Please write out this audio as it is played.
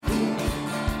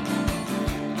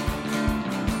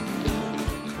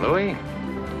Louis,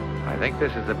 I think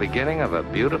this is the beginning of a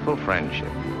beautiful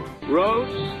friendship.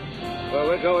 Roads? Where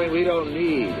we're going, we don't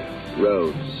need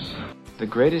roads. The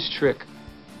greatest trick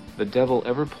the devil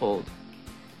ever pulled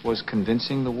was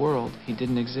convincing the world he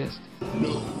didn't exist.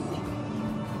 No,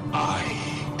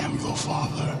 I am your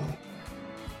father.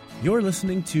 You're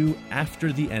listening to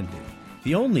After the Ending,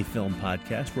 the only film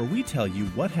podcast where we tell you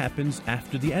what happens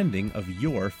after the ending of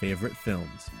your favorite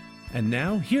films. And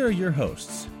now, here are your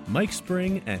hosts, Mike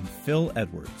Spring and Phil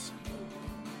Edwards.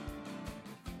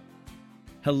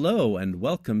 Hello, and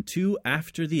welcome to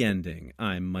After the Ending.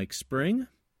 I'm Mike Spring.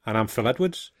 And I'm Phil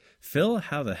Edwards. Phil,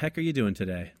 how the heck are you doing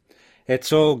today?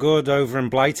 It's all good over in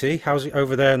Blighty. How's it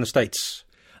over there in the States?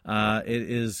 It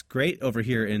is great over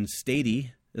here in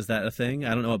Statey. Is that a thing?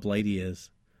 I don't know what Blighty is.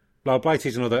 Well,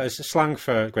 Blighty's it's a slang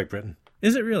for Great Britain.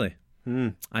 Is it really?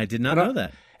 Mm. I did not know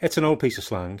that. It's an old piece of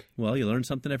slang. Well, you learn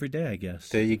something every day, I guess.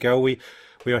 There you go. We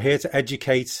are here to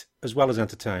educate as well as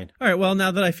entertain. All right, well,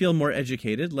 now that I feel more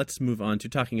educated, let's move on to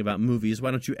talking about movies. Why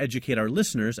don't you educate our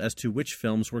listeners as to which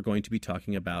films we're going to be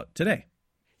talking about today?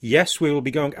 Yes, we will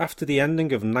be going after the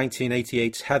ending of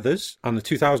 1988's Heathers and the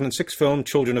 2006 film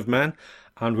Children of Men,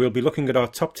 and we'll be looking at our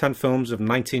top 10 films of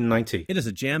 1990. It is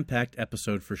a jam-packed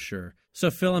episode for sure. So,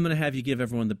 Phil, I'm going to have you give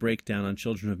everyone the breakdown on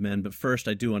Children of Men, but first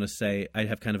I do want to say I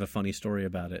have kind of a funny story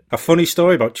about it. A funny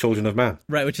story about Children of Men?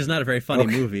 Right, which is not a very funny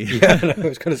movie. Yeah, I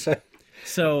was going to say.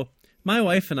 So, my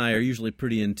wife and I are usually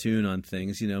pretty in tune on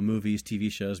things, you know, movies, TV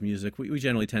shows, music. We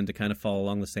generally tend to kind of follow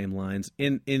along the same lines.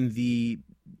 In the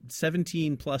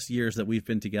 17-plus years that we've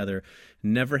been together,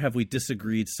 never have we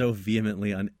disagreed so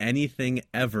vehemently on anything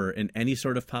ever in any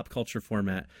sort of pop culture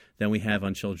format than we have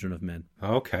on Children of Men.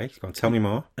 Okay, go on, tell me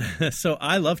more. So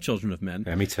I love Children of Men.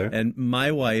 Yeah, me too. And my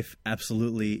wife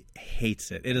absolutely hates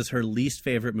it. It is her least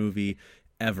favorite movie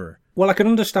ever. Well, I can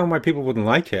understand why people wouldn't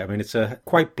like it. I mean, it's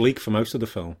quite bleak for most of the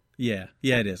film. Yeah,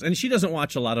 it is. And she doesn't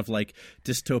watch a lot of, like,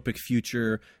 dystopic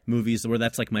future movies where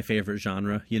that's, like, my favorite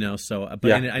genre, you know? So,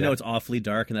 but I know it's awfully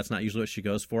dark, and that's not usually what she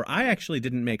goes for. I actually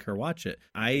didn't make her watch it.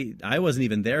 I wasn't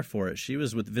even there for it. She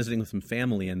was visiting with some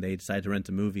family, and they decided to rent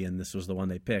a movie, and this was the one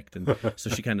they picked. And so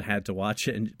she kind of had to watch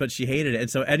it, but she hated it. And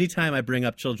so anytime I bring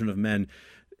up Children of Men,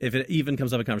 if it even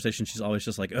comes up in conversation, she's always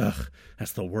just like, ugh,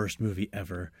 that's the worst movie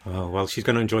ever. Oh, well, she's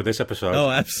going to enjoy this episode. Oh,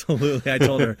 absolutely. I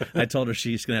told her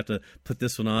she's going to have to put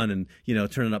this one on and, you know,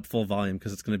 turn it up full volume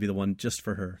because it's going to be the one just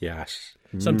for her. Yes.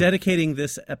 So I'm dedicating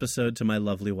this episode to my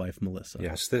lovely wife, Melissa.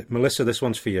 Yes, Melissa, this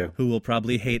one's for you. Who will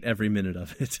probably hate every minute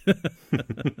of it.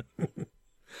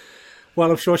 Well,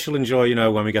 I'm sure she'll enjoy, you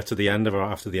know, when we get to the end of or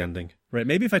after the ending. Right.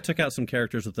 Maybe if I took out some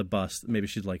characters with the bus, maybe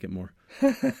she'd like it more.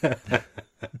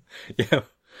 Yeah.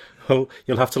 Well,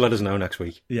 you'll have to let us know next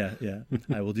week. Yeah,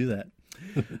 I will do that.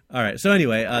 All right. So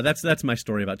anyway, that's my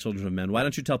story about Children of Men. Why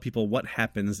don't you tell people what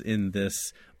happens in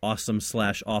this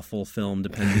awesome/awful film,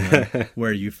 depending on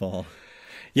where you fall?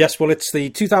 Yes, well, it's the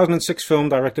 2006 film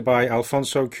directed by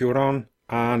Alfonso Cuarón,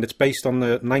 and it's based on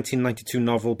the 1992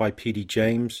 novel by P.D.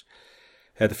 James.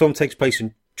 The film takes place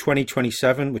in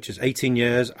 2027, which is 18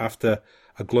 years after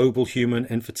a global human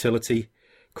infertility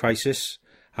crisis,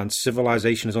 and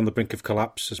civilization is on the brink of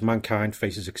collapse as mankind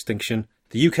faces extinction.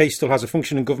 The UK still has a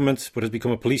functioning government, but has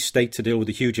become a police state to deal with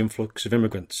the huge influx of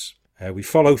immigrants. We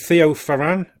follow Theo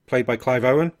Ferran, played by Clive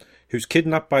Owen, who's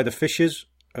kidnapped by the Fishers,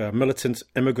 a militant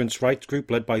immigrants' rights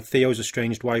group led by Theo's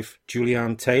estranged wife,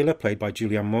 Julianne Taylor, played by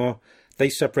Julianne Moore. They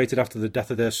separated after the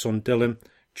death of their son Dylan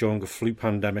during a flu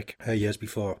pandemic years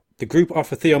before. The group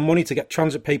offer Theo money to get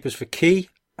transit papers for Key,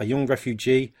 a young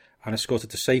refugee, and escort her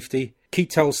to safety. Key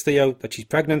tells Theo that she's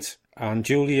pregnant, and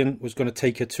Julian was going to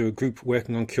take her to a group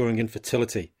working on curing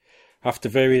infertility. After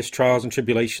various trials and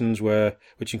tribulations,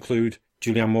 which include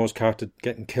Julianne Moore's character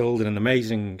getting killed in an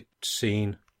amazing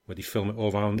scene where they film it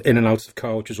all around, in and out of the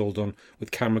car, which was all done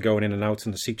with camera going in and out,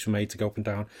 and the seats were made to go up and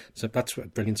down. So that's a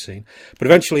brilliant scene. But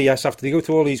eventually, yes, after they go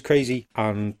through all these crazy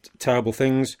and terrible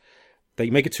things, they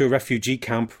make it to a refugee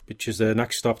camp, which is the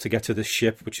next stop to get to this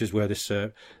ship, which is where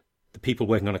the people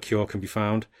working on a cure can be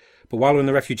found. But while we're in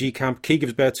the refugee camp, Key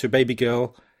gives birth to a baby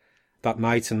girl that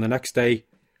night, and the next day,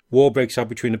 war breaks out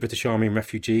between the British Army and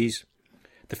refugees.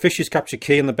 The Fishers capture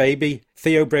Key and the baby.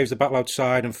 Theo braves the battle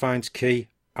outside and finds Key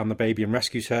and the baby and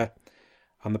rescues her.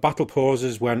 And the battle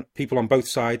pauses when people on both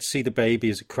sides see the baby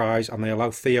as it cries, and they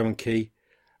allow Theo and Key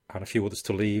and a few others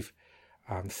to leave.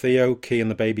 And Theo, Key and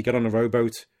the baby get on a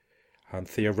rowboat, and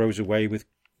Theo rows away with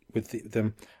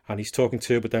them, and he's talking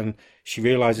to her, but then she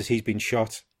realises he's been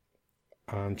shot,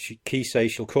 and Key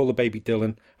says she'll call the baby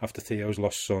Dylan after Theo's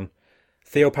lost son.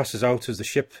 Theo passes out as the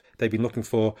ship they've been looking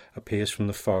for appears from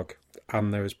the fog,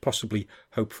 and there is possibly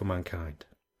hope for mankind.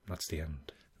 That's the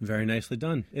end. Very nicely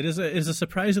done. It is a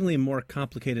surprisingly more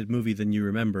complicated movie than you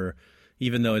remember,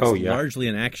 even though it's largely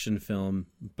an action film,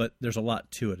 but there's a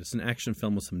lot to it. It's an action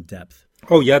film with some depth.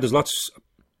 Oh, yeah, there's lots.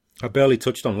 I barely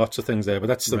touched on lots of things there, but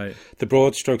that's the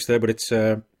broad strokes there, but it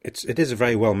is a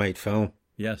very well-made film.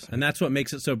 Yes, and that's what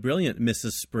makes it so brilliant,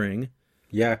 Mrs. Spring.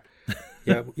 Yeah.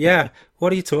 Yeah.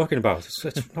 What are you talking about?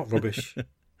 It's not rubbish.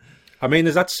 I mean,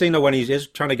 there's that scene when he is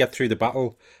trying to get through the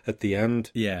battle at the end.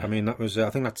 Yeah. I mean, that was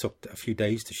I think that took a few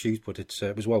days to shoot, but it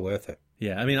was well worth it.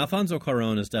 Yeah, I mean, Alfonso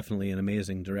Cuarón is definitely an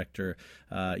amazing director.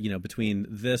 Between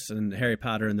this and Harry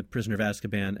Potter and The Prisoner of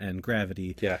Azkaban and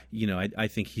Gravity, I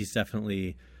think he's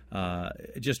definitely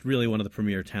just really one of the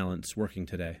premier talents working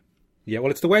today. Yeah,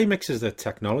 well, it's the way he mixes the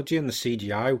technology and the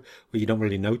CGI where you don't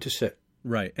really notice it.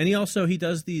 Right. And he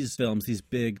does these films, these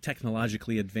big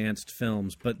technologically advanced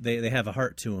films, but they have a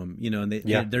heart to them,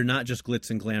 and they're not just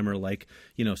glitz and glamour like,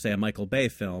 say a Michael Bay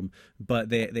film, but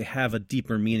they have a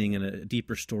deeper meaning and a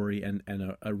deeper story and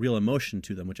a real emotion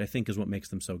to them, which I think is what makes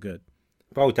them so good.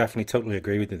 Oh, definitely. Totally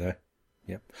agree with you there.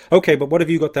 Yeah. Okay, but what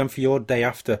have you got then for your day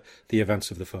after the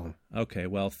events of the film? Okay,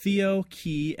 well, Theo,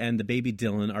 Key, and the baby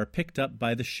Dylan are picked up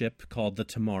by the ship called the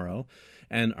Tomorrow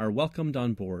and are welcomed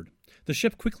on board. The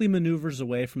ship quickly maneuvers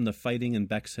away from the fighting in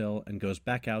Bexhill and goes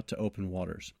back out to open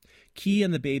waters. Key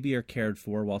and the baby are cared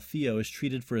for while Theo is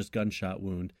treated for his gunshot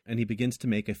wound, and he begins to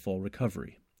make a full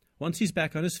recovery. Once he's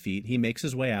back on his feet, he makes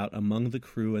his way out among the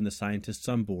crew and the scientists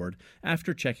on board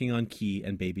after checking on Key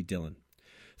and baby Dylan.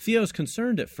 Theo's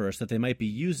concerned at first that they might be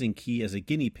using Key as a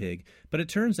guinea pig, but it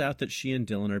turns out that she and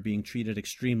Dylan are being treated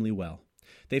extremely well.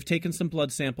 They've taken some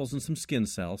blood samples and some skin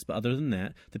cells, but other than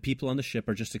that, the people on the ship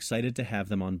are just excited to have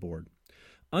them on board.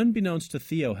 Unbeknownst to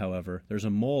Theo, however, there's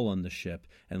a mole on the ship,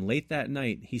 and late that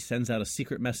night, he sends out a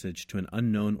secret message to an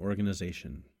unknown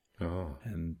organization. Oh.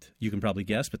 And you can probably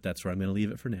guess, but that's where I'm going to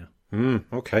leave it for now.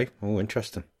 Okay. Oh,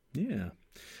 interesting. Yeah.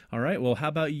 All right, well, how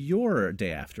about your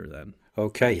day after, then?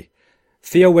 Okay.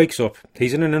 Theo wakes up.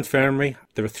 He's in an infirmary.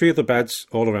 There are 3 other beds,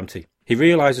 all are empty. He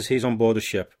realises he's on board a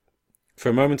ship. For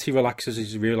a moment he relaxes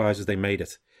as he realises they made it.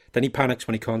 Then he panics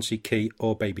when he can't see Key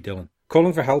or baby Dylan.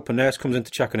 Calling for help, a nurse comes in to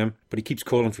check on him, but he keeps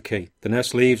calling for Key. The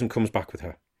nurse leaves and comes back with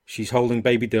her. She's holding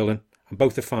baby Dylan, and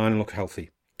both are fine and look healthy.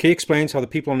 Key explains how the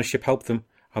people on the ship helped them,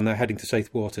 and they're heading to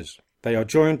safe waters. They are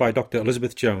joined by Dr.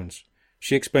 Elizabeth Jones.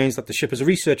 She explains that the ship is a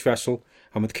research vessel,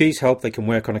 and with Key's help they can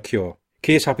work on a cure.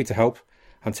 Key is happy to help,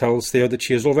 and tells Theo that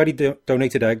she has already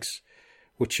donated eggs,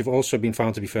 which have also been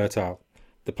found to be fertile.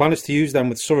 The plan is to use them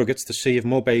with surrogates to see if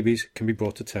more babies can be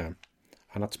brought to term.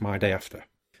 And that's my day after.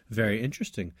 Very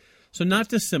interesting. So not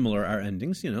dissimilar our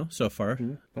endings, so far.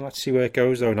 Well, let's see where it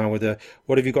goes, though, now with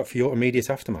what have you got for your immediate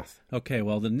aftermath? Okay,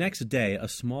 well, the next day, a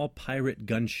small pirate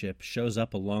gunship shows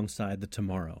up alongside the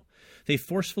Tomorrow. They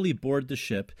forcefully board the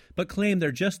ship, but claim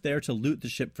they're just there to loot the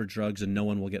ship for drugs and no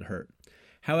one will get hurt.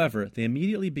 However, they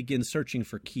immediately begin searching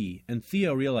for Key, and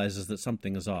Theo realizes that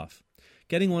something is off.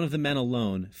 Getting one of the men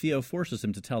alone, Theo forces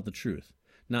him to tell the truth.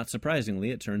 Not surprisingly,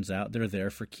 it turns out they're there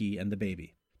for Key and the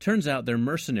baby. Turns out they're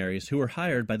mercenaries who were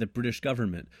hired by the British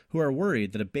government, who are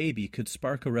worried that a baby could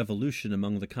spark a revolution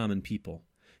among the common people.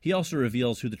 He also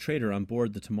reveals who the traitor on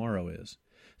board the Tomorrow is.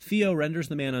 Theo renders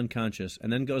the man unconscious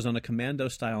and then goes on a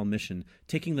commando-style mission,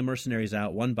 taking the mercenaries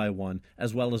out one by one,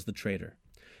 as well as the traitor.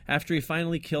 After he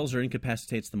finally kills or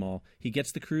incapacitates them all, he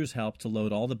gets the crew's help to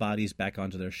load all the bodies back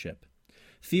onto their ship.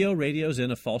 Theo radios in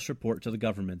a false report to the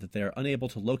government that they are unable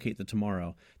to locate the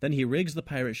Tomorrow. Then he rigs the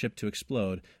pirate ship to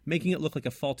explode, making it look like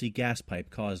a faulty gas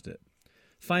pipe caused it.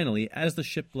 Finally, as the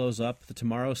ship blows up, the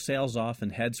Tomorrow sails off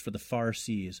and heads for the far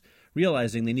seas,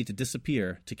 realizing they need to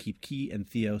disappear to keep Key and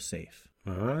Theo safe.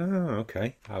 Ah,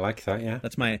 okay. I like that, yeah.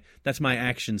 That's my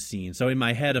action scene. So in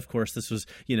my head, of course, this was,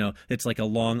 it's like a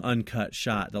long uncut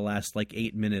shot, the last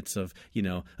 8 minutes of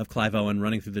Clive Owen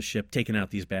running through the ship, taking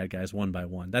out these bad guys one by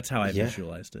one. That's how I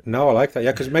visualized it. No, I like that,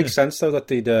 yeah, because it makes sense, though, that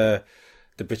the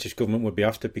British government would be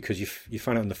after it, because you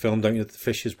find out in the film, don't you, that the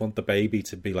Fishers want the baby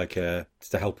to be to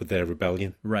help with their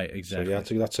rebellion. Right, exactly.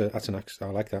 So, yeah, that's an I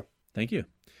like that. Thank you.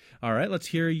 All right, let's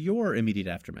hear your immediate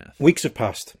aftermath. Weeks have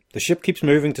passed. The ship keeps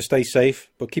moving to stay safe,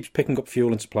 but keeps picking up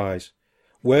fuel and supplies.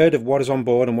 Word of what is on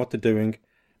board and what they're doing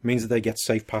means that they get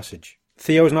safe passage.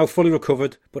 Theo is now fully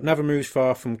recovered, but never moves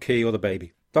far from Key or the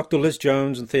baby. Dr. Liz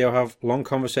Jones and Theo have long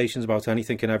conversations about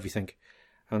anything and everything,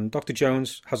 and Dr.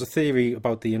 Jones has a theory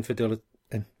about the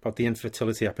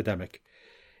infertility epidemic.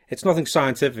 It's nothing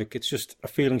scientific, it's just a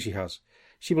feeling she has.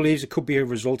 She believes it could be a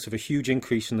result of a huge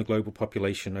increase in the global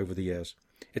population over the years.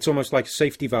 It's almost like a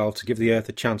safety valve to give the Earth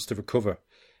a chance to recover.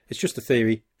 It's just a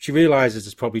theory. She realises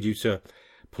it's probably due to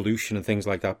pollution and things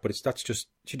like that, but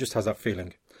she just has that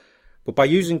feeling. But by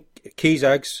using Key's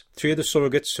eggs, 3 of the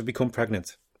surrogates have become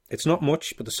pregnant. It's not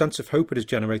much, but the sense of hope it has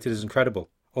generated is incredible.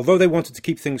 Although they wanted to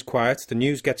keep things quiet, the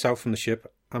news gets out from the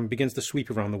ship and begins to sweep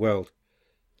around the world.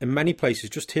 In many places,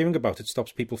 just hearing about it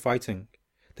stops people fighting.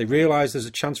 They realise there's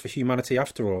a chance for humanity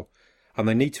after all, and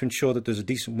they need to ensure that there's a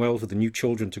decent world for the new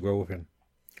children to grow up in.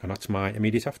 And that's my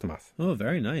immediate aftermath. Oh,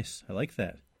 very nice. I like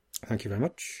that. Thank you very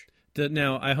much.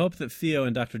 Now, I hope that Theo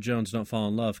and Dr. Jones don't fall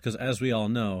in love, because as we all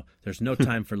know, there's no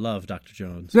time for love, Dr.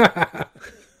 Jones.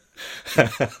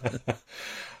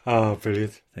 Oh,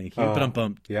 brilliant. Thank you. But I'm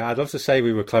bumped. Yeah, I'd love to say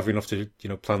we were clever enough to,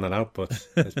 plan that out, but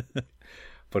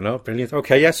but no, brilliant.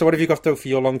 Okay, yeah, so what have you got, though, for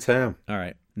your long term? All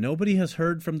right. Nobody has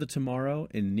heard from the tomorrow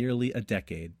in nearly a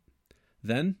decade.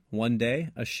 Then, one day,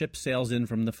 a ship sails in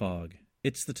from the fog.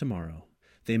 It's the tomorrow.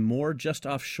 They moor just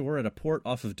offshore at a port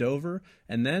off of Dover,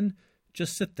 and then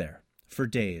just sit there for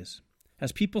days.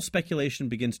 As people's speculation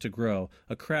begins to grow,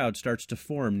 a crowd starts to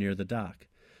form near the dock.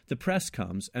 The press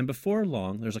comes, and before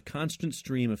long, there's a constant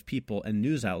stream of people and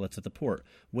news outlets at the port,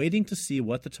 waiting to see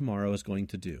what the tomorrow is going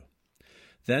to do.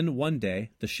 Then, one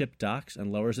day, the ship docks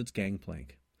and lowers its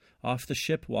gangplank. Off the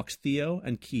ship walks Theo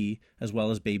and Key, as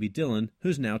well as baby Dylan,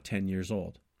 who's now 10 years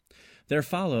old. They're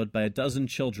followed by a dozen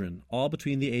children, all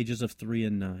between the ages of 3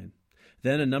 and 9.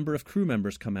 Then a number of crew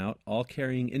members come out, all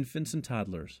carrying infants and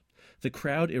toddlers. The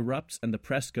crowd erupts and the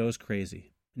press goes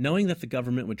crazy. Knowing that the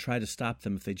government would try to stop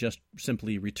them if they just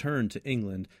simply returned to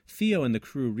England, Theo and the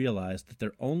crew realized that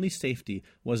their only safety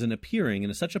was in appearing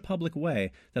in such a public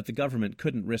way that the government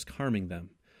couldn't risk harming them.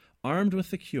 Armed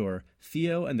with the cure,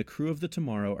 Theo and the crew of the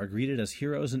Tomorrow are greeted as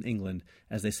heroes in England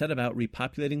as they set about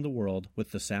repopulating the world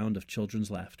with the sound of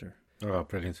children's laughter. Oh,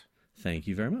 brilliant. Thank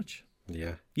you very much.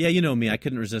 Yeah. Yeah, you know me. I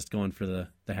couldn't resist going for the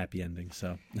happy ending,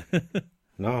 so.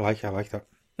 No, I like that.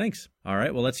 Thanks. All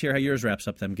right, well, let's hear how yours wraps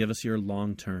up then. Give us your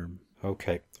long term.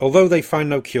 Okay. Although they find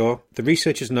no cure, the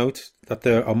researchers note that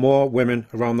there are more women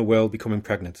around the world becoming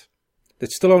pregnant.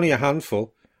 It's still only a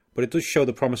handful, but it does show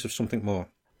the promise of something more.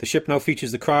 The ship now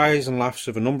features the cries and laughs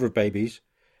of a number of babies.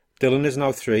 Dylan is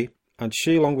now 3, and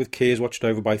she, along with Key, is watched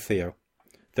over by Theo.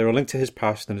 They are linked to his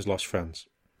past and his lost friends.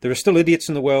 There are still idiots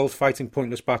in the world fighting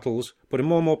pointless battles, but in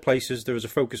more and more places there is a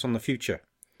focus on the future.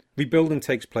 Rebuilding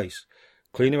takes place.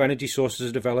 Cleaner energy sources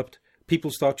are developed,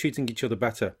 people start treating each other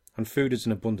better, and food is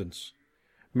in abundance.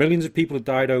 Millions of people have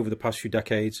died over the past few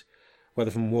decades,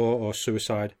 whether from war or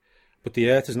suicide, but the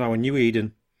Earth is now a new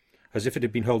Eden, as if it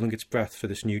had been holding its breath for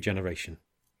this new generation.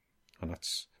 And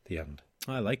that's the end.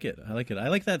 I like it. I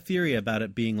like that theory about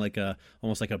it being like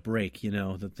almost like a break,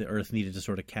 that the Earth needed to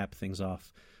sort of cap things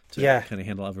off to kind of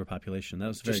handle overpopulation. That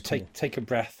was very cool. Just take a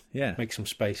breath. Yeah. Make some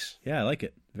space. Yeah, I like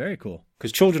it. Very cool.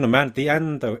 Because Children of Man, at the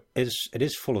end, though, it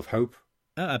is full of hope.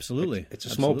 Oh, absolutely. It's a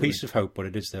small piece of hope, but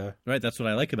it is there. Right, that's what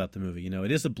I like about the movie.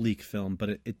 It is a bleak film, but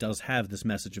it does have this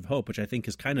message of hope, which I think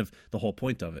is kind of the whole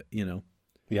point of it,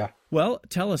 Yeah. Well,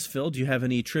 tell us, Phil, do you have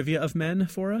any trivia of men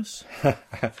for us?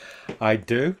 I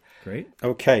do. Great.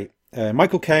 Okay.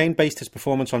 Michael Caine based his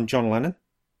performance on John Lennon.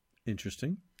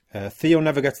 Interesting. Theo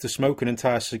never gets to smoke an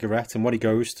entire cigarette, and what he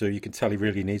goes through, you can tell he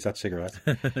really needs that cigarette.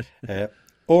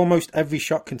 Almost every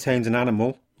shot contains an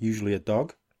animal, usually a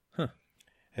dog. Huh.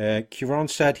 Cuarón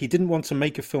said he didn't want to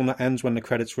make a film that ends when the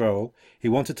credits roll. He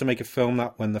wanted to make a film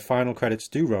that when the final credits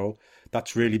do roll,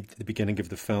 that's really the beginning of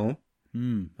the film.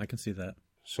 I can see that.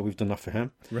 So we've done that for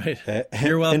him. Right.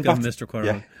 You're welcome, Mr. Cuarón.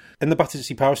 Yeah. In the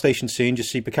Battersea Power Station scene, you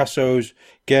see Picasso's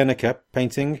Guernica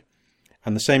painting,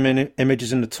 and the same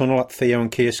images in the tunnel that Theo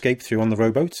and Key escape through on the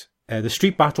rowboat. The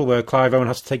street battle where Clive Owen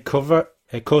has to take cover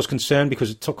caused concern because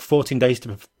it took 14 days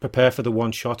to prepare for the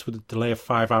one shot with a delay of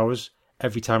 5 hours.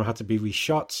 Every time it had to be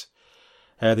reshot.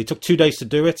 They took 2 days to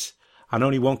do it, and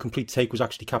only one complete take was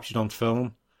actually captured on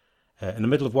film. In the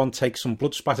middle of one take, some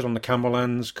blood splattered on the camera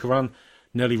lens. Cuarón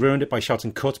nearly ruined it by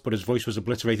shouting cut, but his voice was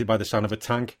obliterated by the sound of a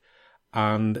tank.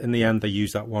 And in the end, they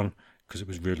used that one because it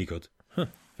was really good. Huh,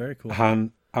 very cool.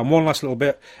 And one last little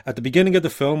bit. At the beginning of the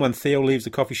film, when Theo leaves the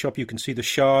coffee shop, you can see the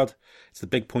Shard. It's the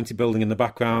big pointy building in the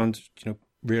background,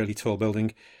 really tall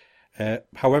building.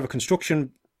 However,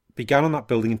 construction began on that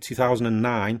building in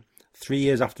 2009. 3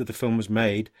 years after the film was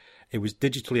made, it was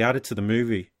digitally added to the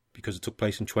movie because it took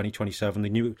place in 2027. They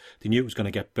knew it was going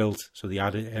to get built, so they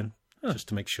added it in just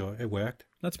to make sure it worked.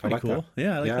 That's pretty cool. That.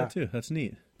 Yeah, I like that too. That's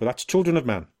neat. But that's Children of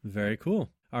Man. Very cool.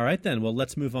 All right, then. Well,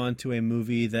 let's move on to a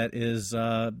movie that is,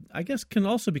 I guess, can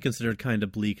also be considered kind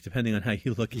of bleak, depending on how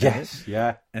you look at it. Yes,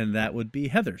 yeah. And that would be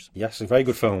Heathers. Yes, a very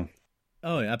good film.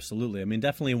 Oh, absolutely. I mean,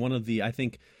 definitely one of the, I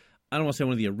think, I don't want to say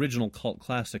one of the original cult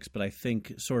classics, but I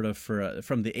think sort of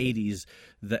from the 80s,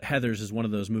 that Heathers is one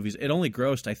of those movies. It only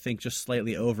grossed, I think, just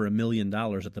slightly over $1 million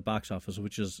at the box office,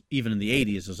 which is, even in the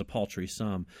 80s, is a paltry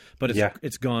sum. But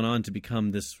it's gone on to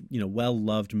become this,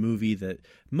 well-loved movie that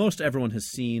most everyone has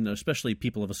seen, especially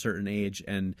people of a certain age.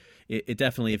 And it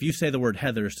definitely, if you say the word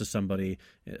Heathers to somebody,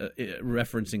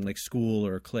 referencing like School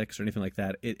or Clicks or anything like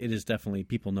that, it is definitely,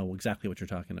 people know exactly what you're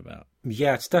talking about.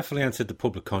 Yeah, it's definitely entered the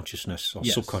public consciousness, or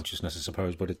subconsciousness, I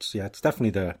suppose, but it's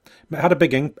definitely there. It had a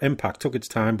big impact, took its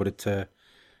time, but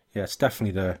it's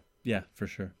definitely there. Yeah, for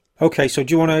sure. Okay, so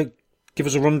do you want to give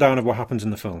us a rundown of what happens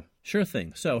in the film? Sure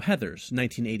thing. So, Heathers,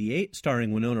 1988,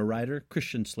 starring Winona Ryder,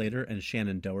 Christian Slater, and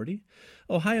Shannon Doherty.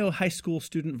 Ohio high school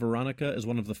student Veronica is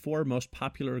one of the 4 most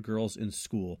popular girls in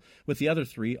school, with the other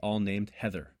 3 all named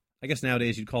Heather. I guess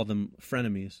nowadays you'd call them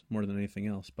frenemies more than anything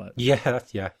else, but... Yeah.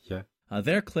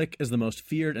 Their clique is the most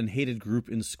feared and hated group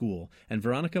in school, and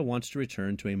Veronica wants to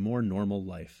return to a more normal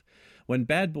life. When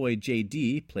bad boy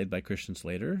J.D., played by Christian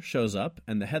Slater, shows up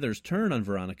and the Heathers turn on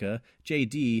Veronica,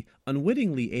 J.D.,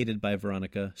 unwittingly aided by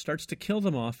Veronica, starts to kill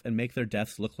them off and make their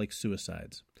deaths look like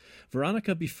suicides.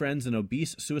 Veronica befriends an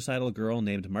obese, suicidal girl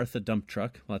named Martha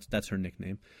Dumptruck. Well, that's her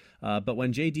nickname. But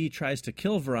when J.D. tries to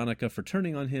kill Veronica for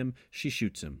turning on him, she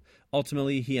shoots him.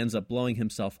 Ultimately, he ends up blowing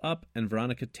himself up, and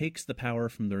Veronica takes the power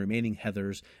from the remaining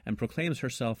Heathers and proclaims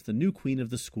herself the new queen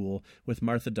of the school with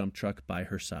Martha Dumptruck by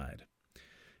her side.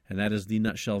 And that is the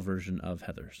nutshell version of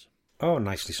Heathers. Oh,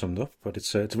 nicely summed up. But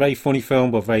it's a very funny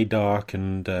film, but very dark,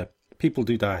 and people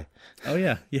do die. Oh,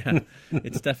 yeah.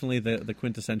 It's definitely the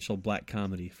quintessential black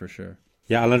comedy, for sure.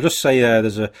 Yeah, and I'll just say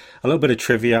there's a little bit of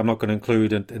trivia I'm not going to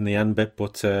include in the end bit,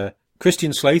 but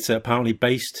Christian Slater apparently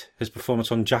based his performance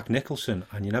on Jack Nicholson,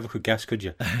 and you never could guess, could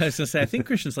you? I was going to say, I think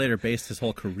Christian Slater based his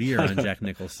whole career on Jack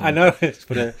Nicholson. I know,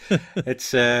 but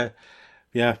it's...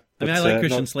 yeah, I mean, I like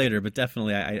Christian Slater, but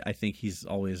definitely, I think he's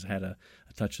always had a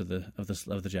touch of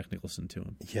the Jack Nicholson to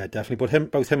him. Yeah, definitely.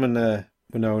 But both him and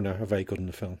Winona are very good in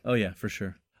the film. Oh yeah, for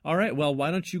sure. All right, well,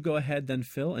 why don't you go ahead then,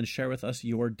 Phil, and share with us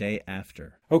your day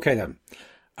after? Okay then.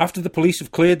 After the police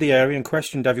have cleared the area and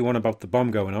questioned everyone about the bomb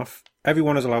going off,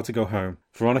 everyone is allowed to go home.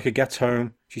 Veronica gets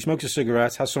home, she smokes a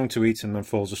cigarette, has something to eat, and then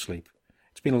falls asleep.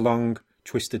 It's been a long,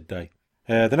 twisted day.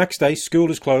 The next day, school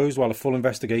is closed while a full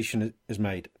investigation is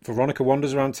made. Veronica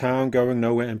wanders around town, going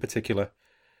nowhere in particular.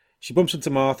 She bumps into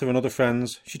Martha and other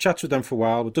friends. She chats with them for a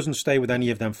while, but doesn't stay with any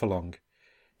of them for long.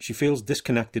 She feels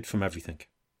disconnected from everything.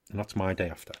 And that's my day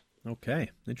after. Okay,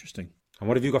 interesting. And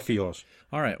what have you got for yours?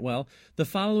 All right, well, the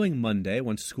following Monday,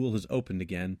 when school has opened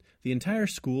again, the entire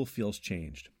school feels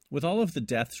changed. With all of the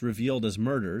deaths revealed as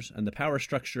murders and the power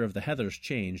structure of the Heathers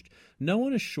changed, no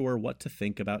one is sure what to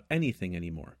think about anything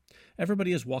anymore.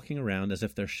 Everybody is walking around as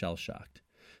if they're shell-shocked.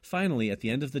 Finally, at the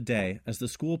end of the day, as the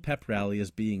school pep rally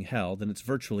is being held and it's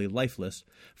virtually lifeless,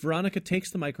 Veronica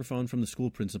takes the microphone from the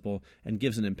school principal and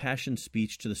gives an impassioned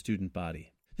speech to the student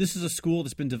body. This is a school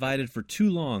that's been divided for too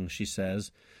long, she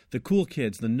says. The cool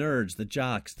kids, the nerds, the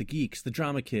jocks, the geeks, the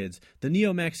drama kids, the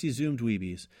neo-maxi Zoom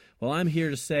dweebies. Well, I'm here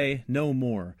to say no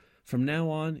more. From now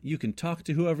on, you can talk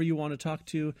to whoever you want to talk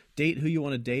to, date who you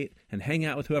want to date, and hang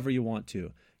out with whoever you want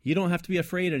to. You don't have to be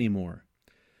afraid anymore.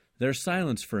 There's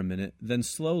silence for a minute, then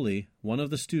slowly, one of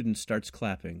the students starts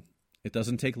clapping. It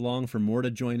doesn't take long for more to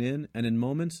join in, and in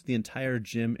moments, the entire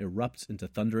gym erupts into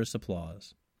thunderous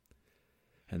applause.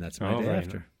 And that's my day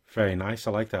after. Very nice.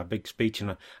 I like that big speech,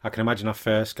 and I can imagine our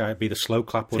first guy would be the slow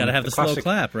clap. Got to have the slow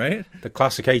clap, right? The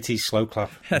classic 80s slow clap.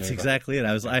 That's exactly it.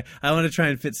 I want to try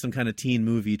and fit some kind of teen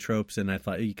movie tropes, and I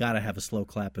thought you got to have a slow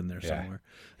clap in there somewhere.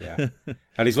 Yeah,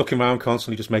 and he's looking around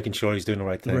constantly, just making sure he's doing the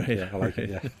right thing. Right, yeah, I like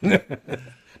it. Yeah.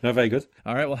 No, very good.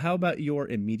 All right. Well, how about your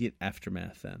immediate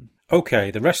aftermath then?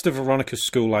 Okay, the rest of Veronica's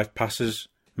school life passes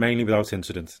mainly without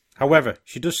incident. However,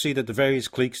 she does see that the various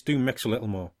cliques do mix a little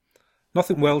more.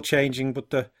 Nothing world-changing, but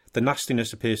the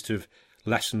nastiness appears to have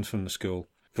lessened from the school.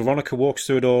 Veronica walks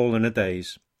through it all in a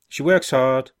daze. She works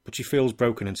hard, but she feels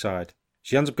broken inside.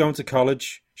 She ends up going to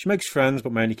college. She makes friends,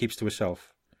 but mainly keeps to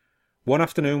herself. One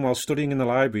afternoon, while studying in the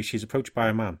library, she's approached by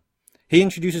a man. He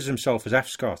introduces himself as F.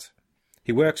 Scott.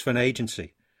 He works for an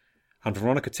agency, and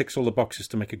Veronica ticks all the boxes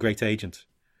to make a great agent.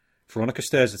 Veronica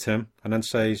stares at him and then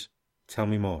says, "Tell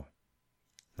me more."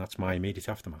 That's my immediate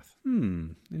aftermath.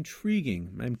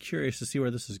 Intriguing. I'm curious to see where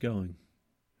this is going.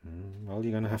 Well,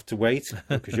 you're going to have to wait,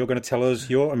 because you're going to tell us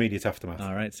your immediate aftermath.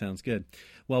 All right, sounds good.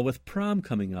 Well, with prom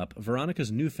coming up,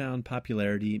 Veronica's newfound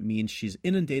popularity means she's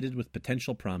inundated with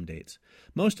potential prom dates.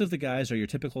 Most of the guys are your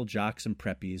typical jocks and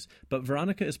preppies, but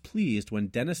Veronica is pleased when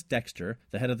Dennis Dexter,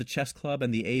 the head of the chess club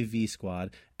and the AV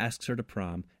squad, asks her to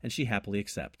prom, and she happily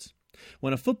accepts.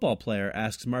 When a football player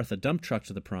asks Martha dump truck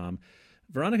to the prom,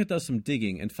 Veronica does some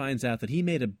digging and finds out that he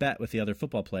made a bet with the other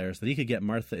football players that he could get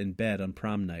Martha in bed on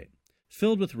prom night.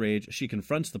 Filled with rage, she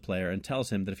confronts the player and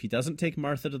tells him that if he doesn't take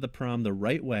Martha to the prom the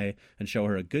right way and show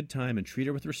her a good time and treat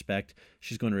her with respect,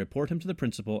 she's going to report him to the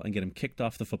principal and get him kicked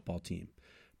off the football team.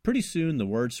 Pretty soon, the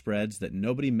word spreads that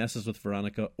nobody messes with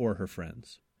Veronica or her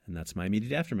friends. And that's my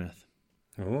immediate aftermath.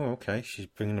 Oh, okay. She's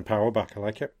bringing the power back. I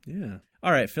like it. Yeah.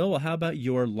 All right, Phil, well, how about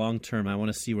your long term? I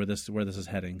want to see where this is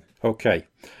heading. Okay.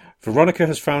 Veronica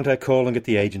has found her calling at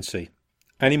the agency.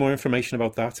 Any more information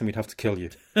about that and we'd have to kill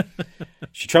you.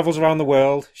 She travels around the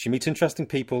world, she meets interesting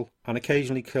people and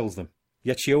occasionally kills them.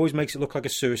 Yet she always makes it look like a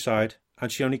suicide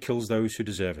and she only kills those who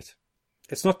deserve it.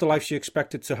 It's not the life she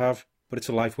expected to have, but it's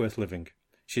a life worth living.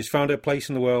 She's found her place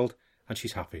in the world and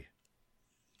she's happy.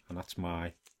 And that's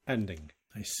my ending.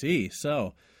 I see.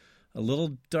 So, a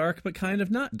little dark, but kind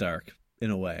of not dark in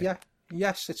a way. Yeah.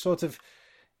 Yes, it's sort of...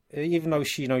 Even though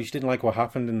she didn't like what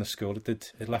happened in the school,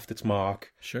 it left its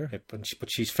mark. Sure. But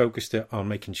she's focused it on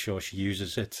making sure she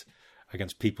uses it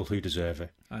against people who deserve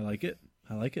it. I like it.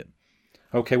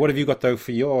 Okay, what have you got, though,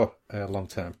 for your long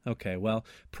term? Okay, well,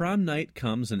 prom night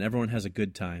comes and everyone has a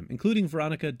good time, including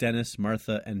Veronica, Dennis,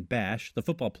 Martha, and Bash, the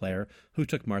football player who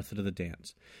took Martha to the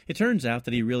dance. It turns out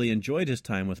that he really enjoyed his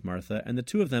time with Martha, and the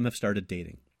two of them have started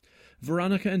dating.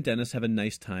 Veronica and Dennis have a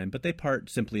nice time, but they part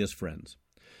simply as friends.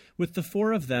 With the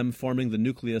four of them forming the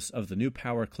nucleus of the new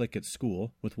power clique at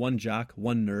school, with one jock,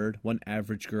 one nerd, one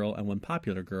average girl, and one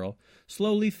popular girl,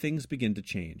 slowly things begin to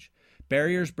change.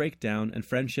 Barriers break down and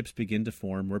friendships begin to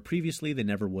form where previously they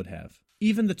never would have.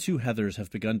 Even the two Heathers have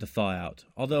begun to thaw out,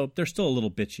 although they're still a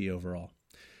little bitchy overall.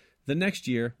 The next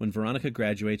year, when Veronica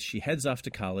graduates, she heads off to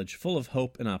college, full of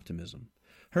hope and optimism.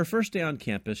 Her first day on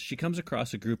campus, she comes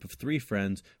across a group of three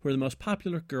friends who are the most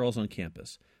popular girls on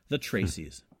campus, the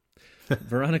Tracys.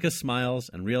 Veronica smiles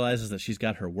and realizes that she's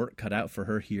got her work cut out for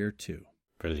her here, too.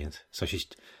 Brilliant. So she's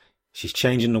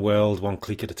changing the world one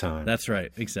click at a time. That's right.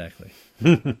 Exactly.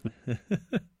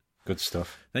 Good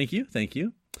stuff. Thank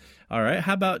you. All right.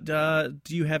 How about,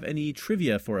 do you have any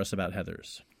trivia for us about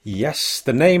Heathers? Yes.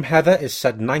 The name Heather is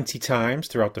said 90 times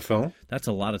throughout the film. That's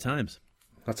a lot of times.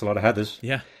 That's a lot of Heathers.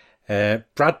 Yeah.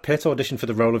 Brad Pitt auditioned for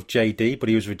the role of JD, but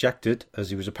he was rejected as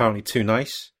he was apparently too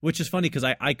nice. Which is funny because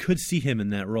I could see him in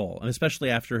that role, especially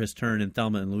after his turn in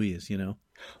Thelma and Louise,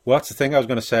 Well, that's the thing I was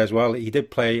going to say as well. He did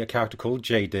play a character called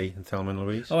JD in Thelma and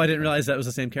Louise. Oh, I didn't realize that was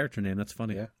the same character name. That's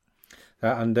funny. Yeah.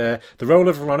 And the role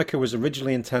of Veronica was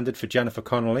originally intended for Jennifer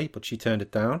Connelly, but she turned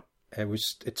it down.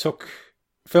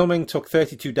 Filming took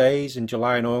 32 days in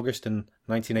July and August in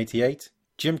 1988.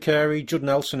 Jim Carrey, Judd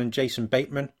Nelson and Jason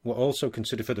Bateman were also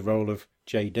considered for the role of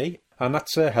JD. And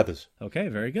that's Heathers. Okay,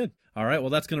 very good. All right, well,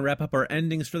 that's going to wrap up our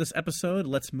endings for this episode.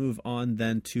 Let's move on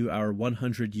then to our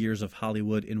 100 Years of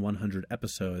Hollywood in 100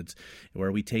 Episodes,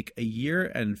 where we take a year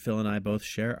and Phil and I both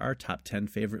share our top 10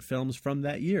 favorite films from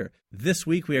that year. This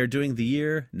week we are doing the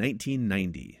year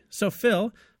 1990. So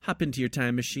Phil, hop into your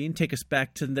time machine, take us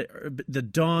back to the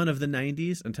dawn of the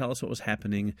 90s and tell us what was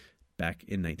happening back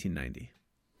in 1990.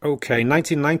 Okay,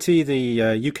 1990,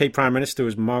 the UK Prime Minister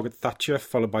was Margaret Thatcher,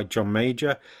 followed by John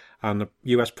Major, and the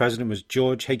US President was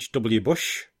George H.W.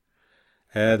 Bush.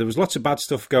 There was lots of bad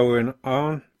stuff going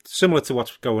on, similar to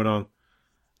what's going on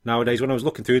nowadays. When I was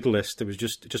looking through the list, it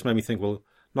just made me think, well,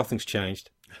 nothing's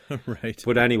changed. Right.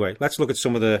 But anyway, let's look at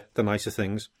some of the nicer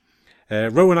things.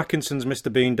 Rowan Atkinson's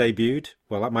Mr. Bean debuted.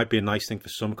 Well, that might be a nice thing for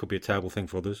some, could be a terrible thing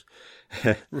for others.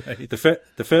 Right.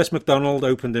 The first McDonald's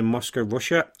opened in Moscow,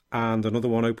 Russia, and another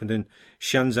one opened in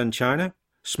Shenzhen, China.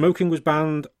 Smoking was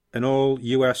banned in all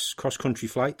US cross-country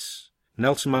flights.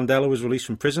 Nelson Mandela was released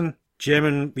from prison.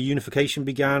 German reunification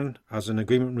began as an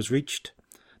agreement was reached.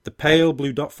 The pale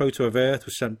blue dot photo of Earth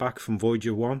was sent back from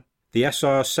Voyager 1. The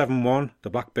SR-71, the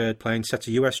Blackbird plane, set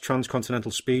a US transcontinental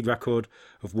speed record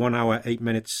of 1 hour, 8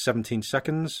 minutes, 17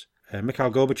 seconds. Mikhail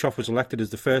Gorbachev was elected as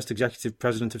the first executive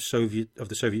president of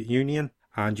the Soviet Union.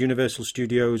 And Universal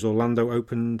Studios Orlando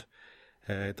opened.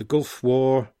 The Gulf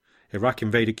War, Iraq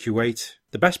invaded Kuwait.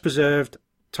 The best preserved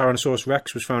Tyrannosaurus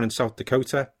Rex was found in South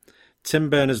Dakota. Tim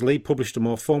Berners-Lee published a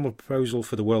more formal proposal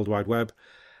for the World Wide Web.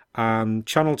 And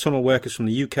Channel tunnel workers from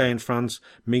the UK and France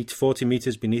meet 40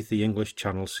 metres beneath the English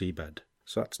Channel seabed.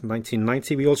 So that's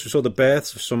 1990. We also saw the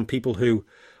births of some people who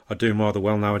are doing rather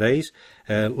well nowadays.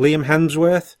 Liam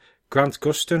Hemsworth, Grant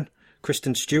Gustin,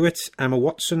 Kristen Stewart, Emma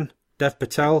Watson, Dev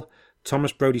Patel,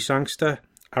 Thomas Brodie Sangster,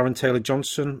 Aaron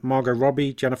Taylor-Johnson, Margot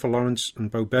Robbie, Jennifer Lawrence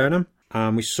and Bo Burnham.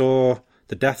 And we saw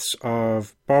the deaths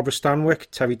of Barbara Stanwyck,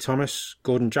 Terry Thomas,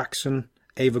 Gordon Jackson,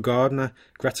 Ava Gardner,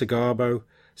 Greta Garbo,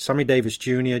 Sammy Davis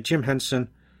Jr., Jim Henson,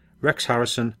 Rex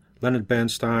Harrison, Leonard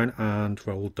Bernstein and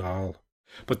Roald Dahl.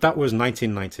 But that was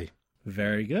 1990.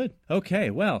 Very good. Okay,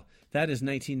 well, that is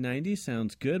 1990.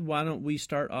 Sounds good. Why don't we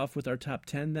start off with our top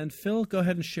 10 then? Phil, go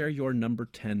ahead and share your number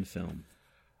 10 film.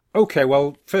 Okay,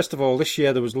 well, first of all, this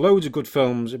year there was loads of good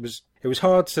films. It was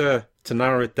hard to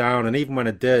narrow it down, and even when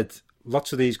I did,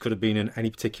 lots of these could have been in any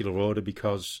particular order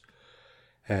because,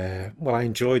 I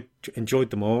enjoyed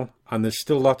them all, and there's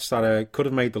still lots that could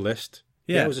have made the list.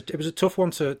 Yeah, it was a tough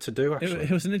one to do, actually.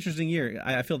 It was an interesting year.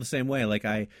 I feel the same way. Like,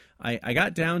 I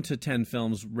got down to 10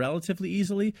 films relatively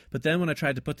easily, but then when I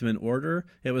tried to put them in order,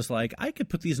 it was like, I could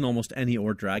put these in almost any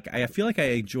order. I feel like I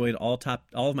enjoyed all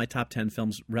of my top 10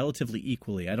 films relatively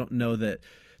equally. I don't know that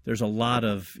there's a lot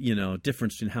of,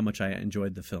 difference in how much I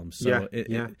enjoyed the film. So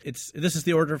this is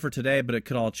the order for today, but it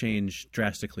could all change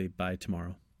drastically by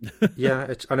tomorrow. Yeah,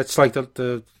 it's like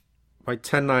the like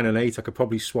 10, 9, and 8, I could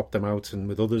probably swap them out and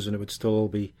with others, and it would still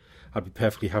be, I'd be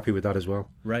perfectly happy with that as well.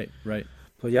 Right.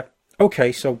 But yeah.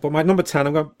 Okay, but my number 10,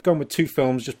 I'm going with two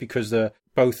films just because they're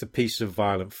both a piece of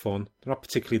violent fun. They're not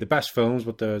particularly the best films,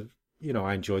 but they're,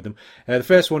 I enjoyed them. The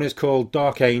first one is called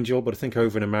Dark Angel, but I think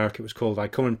over in America it was called I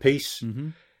Come in Peace,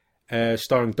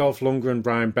 starring Dolph Lundgren,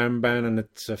 Brian Benben, and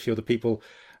it's a few other people.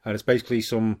 And it's basically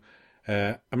some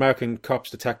American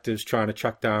cops, detectives trying to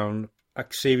track down a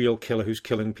serial killer who's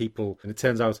killing people, and it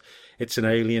turns out it's an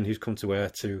alien who's come to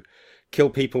Earth to kill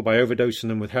people by overdosing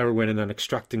them with heroin and then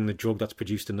extracting the drug that's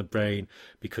produced in the brain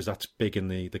because that's big in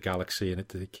the galaxy, and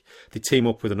they team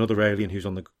up with another alien who's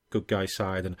on the good guy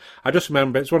side. And I just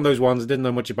remember it's one of those ones I didn't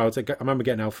know much about it. I remember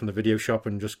getting out from the video shop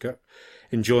and just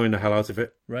enjoying the hell out of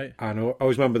it. Right. And I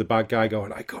always remember the bad guy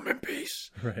going, I come in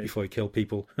peace, before he killed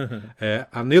people.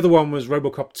 And the other one was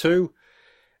RoboCop 2.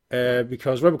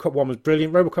 Because RoboCop 1 was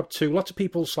brilliant. RoboCop 2, lots of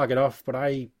people slag it off, but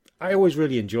I always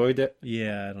really enjoyed it.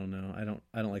 Yeah, I don't know.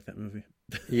 I don't like that movie.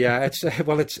 Yeah,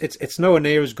 it's nowhere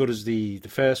near as good as the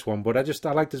first one, but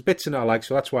I like there's bits in it I like,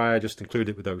 so that's why I just included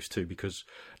it with those two, because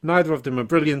neither of them are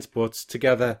brilliant, but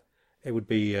together it would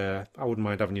be I wouldn't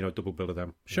mind having a double bill of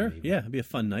them. Sure, yeah, it'd be a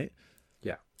fun night.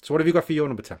 Yeah. So what have you got for your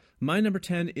number 10? My number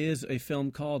 10 is a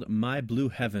film called My Blue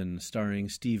Heaven, starring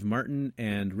Steve Martin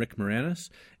and Rick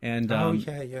Moranis. And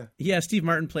yeah, Steve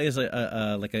Martin plays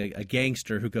a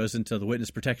gangster who goes into the witness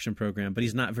protection program, but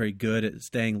he's not very good at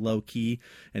staying low key.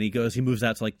 And he moves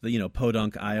out to like the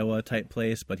Podunk, Iowa type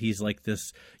place, but he's like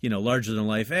this larger than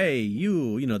life. Hey,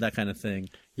 you that kind of thing.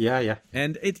 Yeah.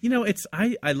 And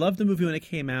I loved the movie when it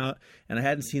came out, and I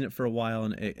hadn't seen it for a while,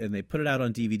 and they put it out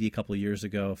on DVD a couple of years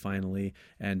ago finally,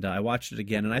 and I watched it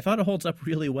again, and I thought it holds up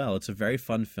really well. It's a very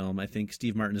fun film. I think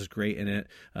Steve Martin is great in it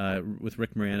with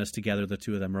Rick Moranis together. The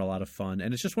two of them are a lot of fun,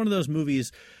 and it's just one of those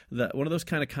movies, one of those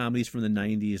kind of comedies from the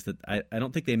 90s that I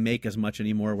don't think they make as much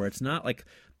anymore, where it's not like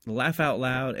laugh out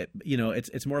loud.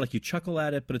 It's more like you chuckle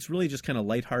at it, but it's really just kind of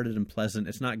lighthearted and pleasant.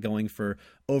 It's not going for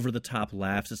over-the-top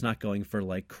laughs. It's not going for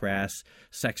like crass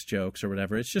sex jokes or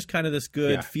whatever. It's just kind of this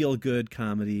good, feel-good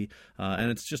comedy,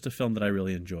 and it's just a film that I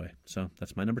really enjoy. So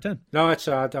that's my number 10. No, it's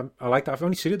I like that. I've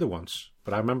only seen it once,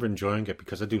 but I remember enjoying it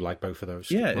because I do like both of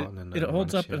those. Yeah, it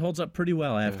holds up. Yeah. It holds up pretty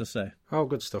well, I have to say. Oh,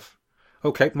 good stuff.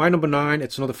 Okay, my number 9,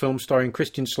 it's another film starring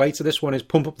Christian Slater. This one is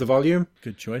Pump Up the Volume.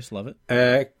 Good choice, love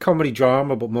it. Comedy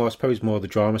drama, but I suppose more the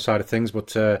drama side of things,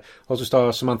 but also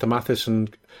stars Samantha Mathis,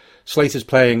 and Slater's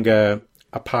playing a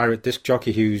pirate disc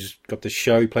jockey who's got this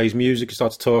show. He plays music, he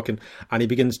starts talking, and he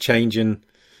begins changing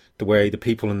the way the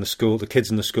people in the school, the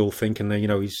kids in the school think, and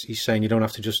he's saying you don't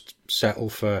have to just settle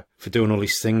for doing all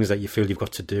these things that you feel you've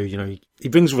got to do. He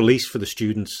brings release for the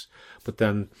students, but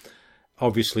then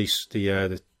obviously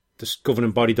the governing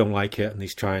body don't like it, and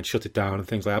he's trying to shut it down and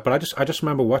things like that. But I just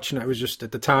remember watching it. It was just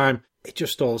at the time, it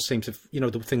just all seemed to,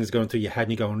 the things going through your head,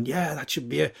 and you're going, yeah, that should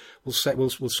be it. We'll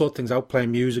sort things out, playing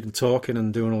music and talking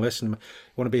and doing all this, and you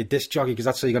want to be a disc jockey because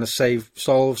that's how you're going to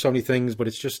solve so many things. But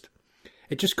it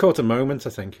just caught a moment,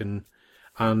 I think, and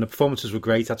the performances were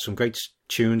great. Had some great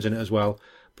tunes in it as well.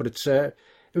 But it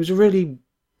was a really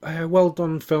well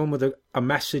done film with a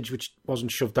message which wasn't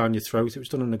shoved down your throat. It was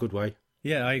done in a good way.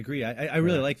 Yeah, I agree. I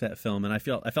really like that film, and I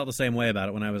felt the same way about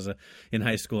it when I was in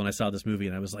high school and I saw this movie,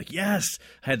 and I was like, yes!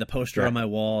 I had the poster on my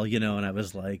wall, and I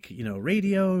was like,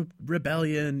 Radio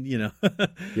Rebellion,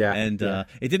 Yeah. And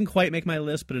it didn't quite make my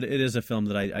list, but it is a film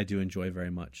that I do enjoy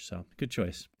very much, so good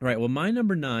choice. All right, well, my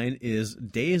number 9 is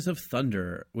Days of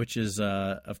Thunder, which is,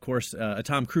 of course, a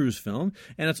Tom Cruise film,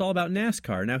 and it's all about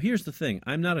NASCAR. Now, here's the thing.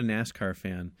 I'm not a NASCAR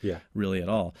fan, really, at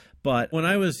all, But when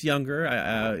I was younger,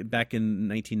 back in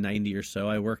 1990 or so,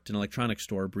 I worked in an electronics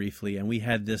store briefly, and we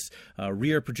had this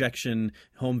rear projection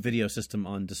home video system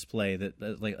on display that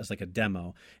was like a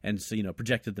demo, and so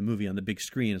projected the movie on the big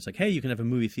screen. It's like, hey, you can have a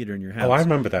movie theater in your house. Oh, I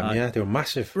remember them. Yeah, they were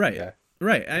massive. Right. Yeah.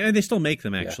 Right, and they still make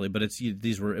them actually, but it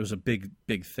was a big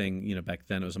thing, back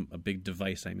then. It was a big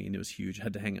device. I mean, it was huge. You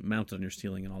had to hang it mounted on your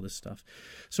ceiling and all this stuff.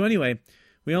 So anyway,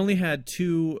 we only had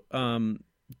two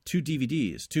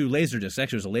DVDs, two Laserdiscs.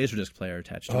 Actually, there was a Laserdisc player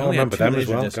attached. Oh, I remember them as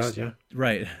well. God, yeah.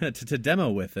 Right, to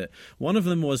demo with it. One of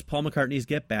them was Paul McCartney's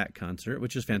Get Back concert,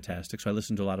 which is fantastic. So I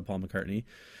listened to a lot of Paul McCartney.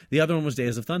 The other one was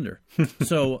Days of Thunder.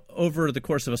 So over the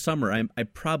course of a summer, I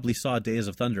probably saw Days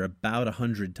of Thunder about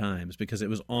 100 times because it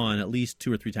was on at least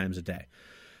 2 or 3 times a day.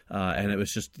 And it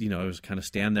was just, it was kind of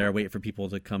stand there, wait for people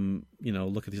to come,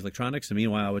 look at these electronics. And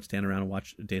meanwhile, I would stand around and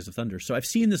watch Days of Thunder. So I've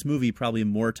seen this movie probably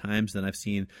more times than I've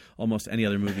seen almost any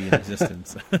other movie in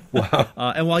existence. Wow.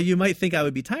 And while you might think I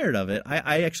would be tired of it,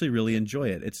 I actually really enjoy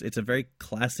it. It's a very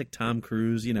classic Tom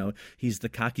Cruise. He's the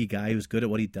cocky guy who's good at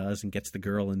what he does and gets the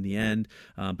girl in the end.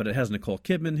 But it has Nicole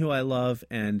Kidman, who I love.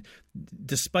 And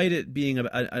despite it being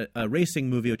a racing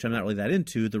movie, which I'm not really that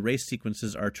into, the race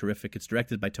sequences are terrific. It's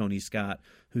directed by Tony Scott,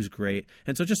 who's great.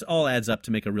 And so it just all adds up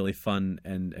to make a really fun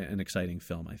and exciting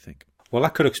film, I think. Well,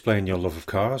 that could explain your love of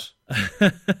cars.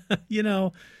 I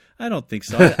don't think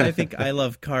so. I think I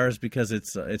love Cars because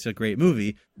it's a great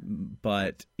movie.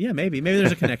 But yeah, maybe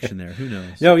there's a connection there. Who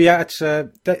knows? No, yeah, it's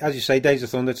as you say, Days of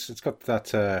Thunder. It's got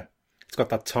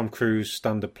that Tom Cruise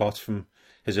standard plot from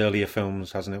his earlier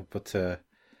films, hasn't it? But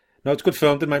no, it's a good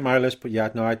film. Didn't make my list, but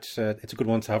yeah, no, it's a good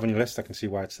one to have on your list. I can see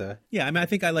why it's there. Yeah, I mean, I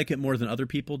think I like it more than other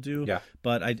people do. Yeah.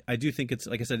 But I do think it's,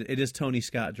 like I said, it is Tony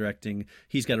Scott directing.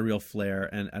 He's got a real flair,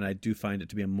 and I do find it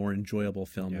to be a more enjoyable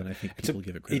film than I think people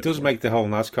give it credit He does for. make the whole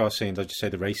NASCAR scenes, as you say,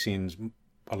 the race scenes,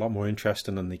 a lot more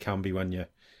interesting than they can be when you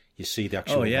see the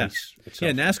actual race itself.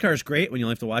 Yeah, NASCAR is great when you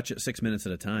only have to watch it 6 minutes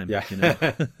at a time. Yeah.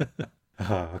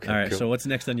 Okay, all right, cool. So what's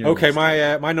next on your list?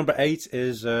 My number 8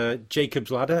 is Jacob's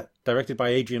Ladder, directed by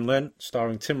Adrian Lyne,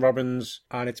 starring Tim Robbins,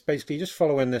 and it's basically just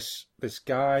following this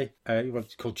guy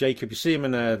called Jacob. You see him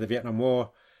in the Vietnam War,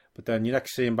 but then you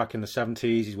next see him back in the 70s.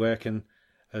 He's working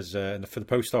as for the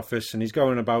post office, and he's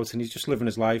going about and he's just living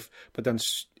his life. But then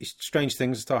strange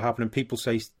things start happening. People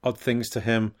say odd things to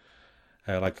him,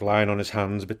 like lying on his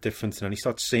hands, a bit different, and then he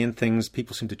starts seeing things.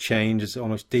 People seem to change. It's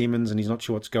almost demons, and he's not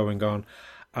sure what's going on.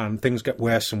 And things get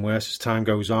worse and worse as time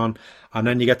goes on. And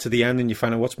then you get to the end and you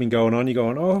find out what's been going on. You're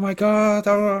going, oh my God,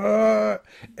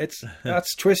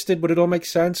 that's twisted, but it all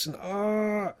makes sense. And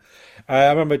I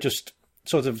remember just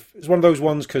sort of, it's one of those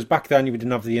ones because back then you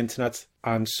didn't have the internet.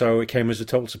 And so it came as a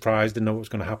total surprise, didn't know what was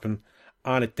going to happen.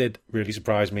 And it did really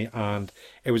surprise me. And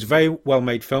it was a very well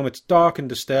made film. It's dark and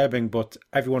disturbing, but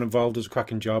everyone involved does a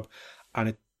cracking job. And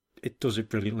it does it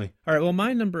brilliantly. All right, well,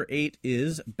 my number 8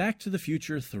 is Back to the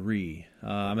Future 3.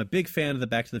 I'm a big fan of the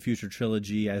Back to the Future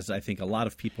trilogy, as I think a lot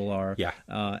of people are. Yeah.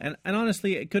 And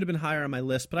honestly, it could have been higher on my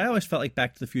list, but I always felt like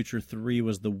Back to the Future 3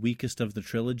 was the weakest of the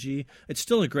trilogy. It's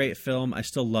still a great film. I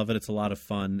still love it. It's a lot of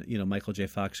fun. Michael J.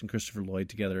 Fox and Christopher Lloyd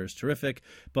together is terrific.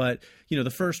 But, the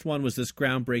first one was this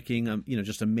groundbreaking,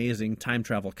 just amazing time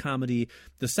travel comedy.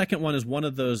 The second one is one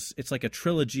of those, it's like a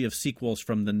trilogy of sequels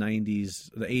from the 90s,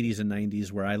 the 80s and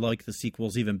 90s, where I like the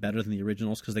sequels even better than the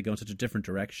originals because they go in such a different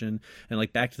direction. And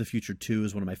like Back to the Future 2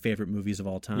 is one of my favorite movies of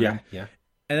all time. Yeah.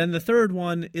 And then the third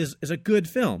one is a good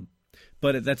film,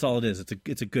 but that's all it is.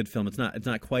 It's a good film. It's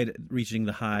not quite reaching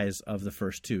the highs of the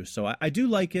first two. So I do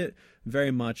like it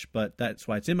very much, but that's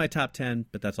why it's in my top 10.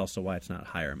 But that's also why it's not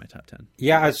higher in my top 10.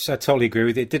 Yeah, I totally agree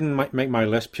with you. It didn't make my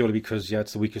list purely because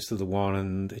it's the weakest of the one,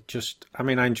 and it just, I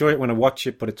enjoy it when I watch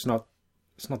it, but it's not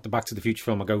the Back to the Future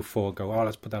film I go,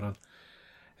 let's put that on.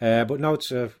 But no,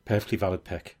 it's a perfectly valid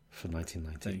pick for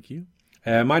 1990. Thank you.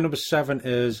 My number 7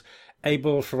 is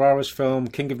Abel Ferrara's film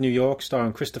King of New York,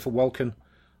 starring Christopher Walken,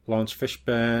 Lawrence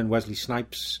Fishburne, Wesley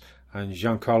Snipes, and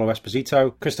Giancarlo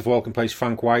Esposito. Christopher Walken plays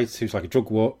Frank White, who's like a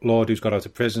drug lord who's got out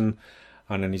of prison,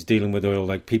 and then he's dealing with all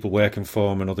like people working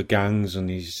for him and other gangs, and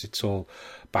it's all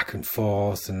back and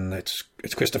forth, and it's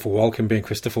Christopher Walken being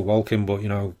Christopher Walken, but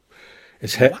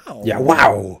it's wow. Yeah,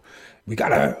 wow. We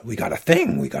got a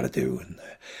thing we got to do, and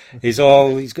his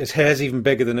hair's even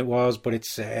bigger than it was, but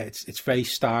it's very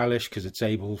stylish because it's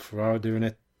Abel Ferrara doing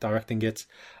it, directing it.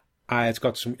 It's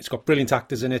got brilliant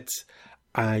actors in it.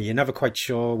 You're never quite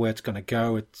sure where it's going to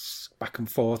go. It's back and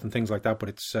forth and things like that. But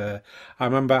it's I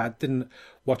remember I didn't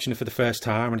watching it for the first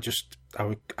time, and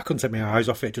I couldn't take my eyes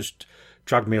off it. It just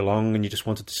dragged me along, and you just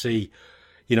wanted to see,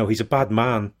 he's a bad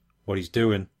man what he's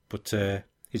doing, but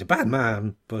He's a bad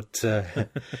man, but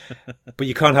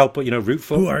you can't help but root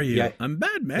for him. Who are you? Yeah. I'm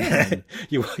Batman.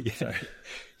 you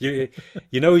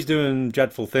know he's doing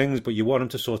dreadful things, but you want him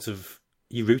to sort of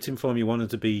you root him for him. You want him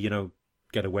to be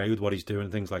get away with what he's doing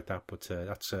and things like that. But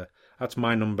that's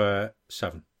my number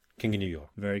 7, King of New York.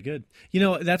 Very good.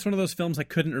 That's one of those films I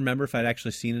couldn't remember if I'd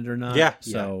actually seen it or not. Yeah.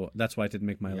 So that's why I didn't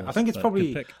make my list. I think it's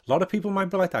probably a lot of people might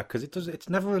be like that because it's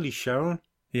never really shown.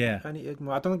 Yeah. I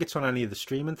don't think it's on any of the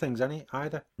streaming things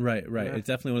either. Right. Yeah. It's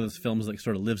definitely one of those films that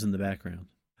sort of lives in the background.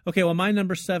 Okay, well, my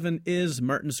number 7 is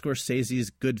Martin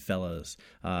Scorsese's Goodfellas.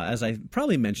 As I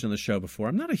probably mentioned on the show before,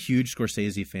 I'm not a huge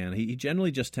Scorsese fan. He generally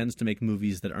just tends to make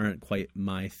movies that aren't quite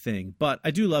my thing. But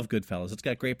I do love Goodfellas. It's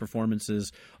got great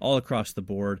performances all across the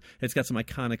board. It's got some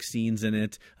iconic scenes in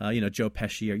it. Joe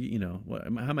Pesci.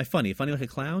 How am I funny? Funny like a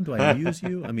clown? Do I amuse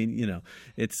you? I mean,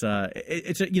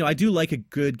 I do like a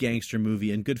good gangster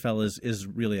movie, and Goodfellas is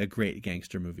really a great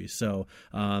gangster movie. So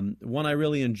one I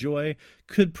really enjoy.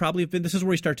 Could probably have been. This is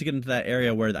where we start to get into that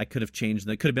area where I could have changed.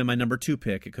 That could have been my number 2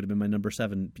 pick. It could have been my number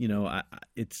 7.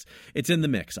 It's in the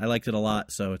mix. I liked it a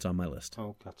lot, so it's on my list.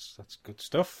 Oh, that's good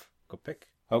stuff. Good pick.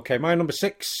 Okay, my number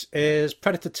 6 is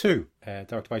Predator 2,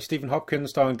 directed by Stephen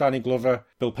Hopkins, starring Danny Glover,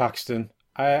 Bill Paxton,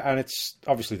 and it's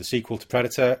obviously the sequel to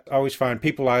Predator. I always find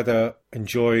people either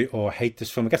enjoy or hate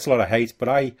this film. It gets a lot of hate, but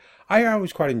I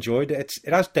always quite enjoyed it.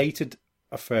 It has dated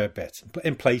a fair bit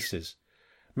in places.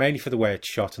 Mainly for the way it's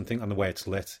shot and the way it's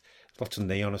lit. Lots of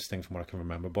neon thing from what I can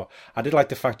remember. But I did like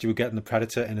the fact you were getting the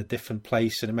Predator in a different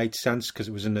place, and it made sense because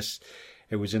it was in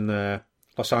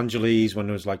Los Angeles when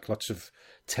there was like lots of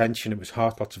tension. It was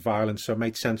hot, lots of violence, so it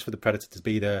made sense for the Predator to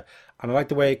be there. And I like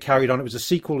the way it carried on. It was a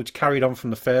sequel which carried on from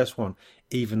the first one,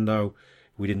 even though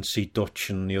we didn't see Dutch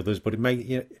and the others. But it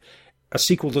made a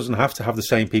sequel doesn't have to have the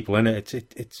same people in it.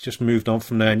 It's just moved on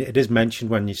from there, and it is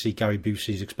mentioned when you see Gary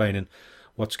Busey's explaining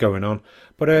what's going on.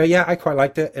 But I quite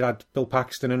liked it. It had Bill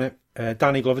Paxton in it.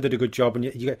 Danny Glover did a good job, and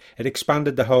it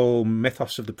expanded the whole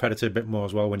mythos of the Predator a bit more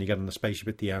as well when you get on the spaceship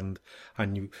at the end,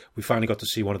 and we finally got to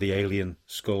see one of the alien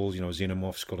skulls,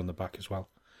 xenomorph skull in the back as well.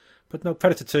 But no,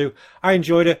 Predator 2, I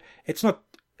enjoyed it. It's not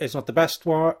the best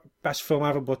film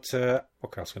ever, but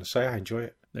what else can I say? I enjoy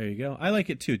it. There you go. I like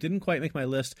it too. Didn't quite make my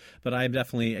list, but I'm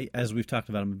definitely, as we've talked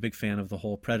about, I'm a big fan of the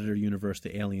whole Predator universe,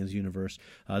 the Aliens universe.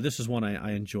 This is one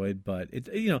I enjoyed, but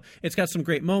it's got some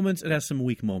great moments. It has some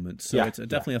weak moments, so it's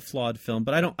definitely a flawed film.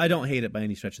 But I don't hate it by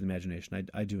any stretch of the imagination.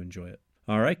 I do enjoy it.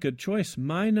 All right, good choice.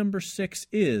 My number 6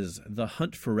 is The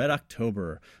Hunt for Red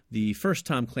October, the first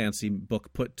Tom Clancy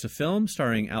book put to film,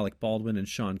 starring Alec Baldwin and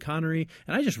Sean Connery,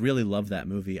 and I just really love that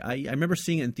movie. I remember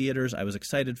seeing it in theaters. I was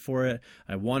excited for it.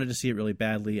 I wanted to see it really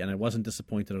badly, and I wasn't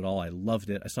disappointed at all. I loved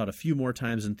it. I saw it a few more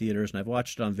times in theaters, and I've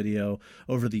watched it on video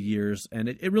over the years, and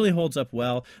it really holds up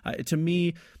well. To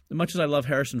me, as much as I love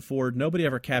Harrison Ford, nobody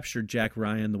ever captured Jack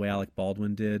Ryan the way Alec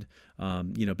Baldwin did,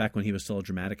 back when he was still a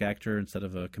dramatic actor instead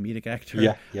of a comedic actor.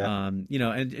 Yeah. And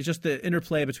it's just the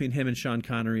interplay between him and Sean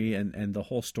Connery and the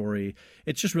whole story.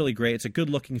 It's just really great. It's a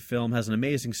good-looking film, has an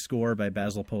amazing score by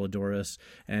Basil Polidorus,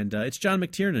 and it's John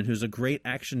McTiernan, who's a great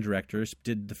action director.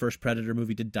 Did the first Predator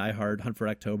movie, did Die Hard, Hunt for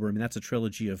October. I mean, that's a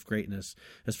trilogy of greatness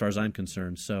as far as I'm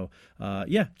concerned. So,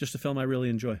 just a film I really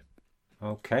enjoy.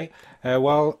 Okay.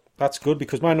 Well, that's good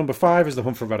because my number 5 is The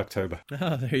Hunt for Red October.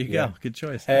 Oh, there you go. Good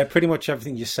choice. Pretty much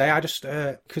everything you say. I just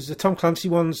because the Tom Clancy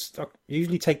ones, I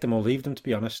usually take them or leave them, to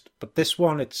be honest. But this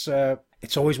one, it's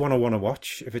always one I want to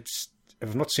watch. If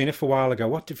I've not seen it for a while, I go,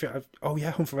 what?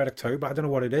 Hunt for Red October. I don't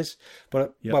know what it is,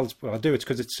 but I do. It's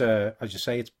because it's as you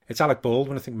say, it's Alec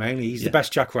Baldwin. I think mainly he's the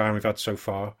best Jack Ryan we've had so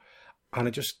far, and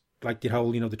it just. Like the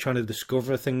whole, they're trying to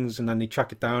discover things and then they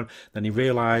track it down. Then they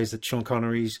realise that Sean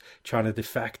Connery's trying to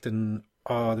defect, and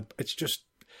it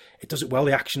does it well.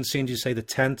 The action scenes, you say, the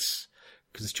tents,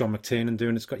 because it's John McTiernan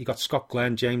doing it. You got Scott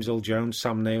Glenn, James Earl Jones,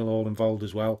 Sam Neill all involved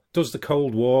as well. Does the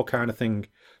Cold War kind of thing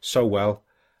so well,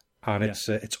 and it's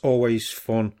always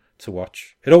fun to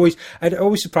watch. It always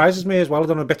surprises me as well. I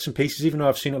don't know, bits and pieces, even though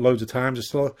I've seen it loads of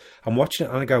times. I'm watching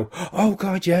it and I go, oh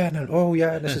god, yeah,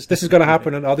 and this is going to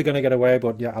happen, and are they going to get away?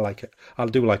 But yeah, I like it. I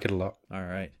do like it a lot. All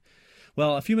right.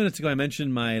 Well, a few minutes ago I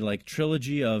mentioned my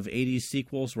trilogy of 80s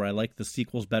sequels where I like the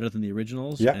sequels better than the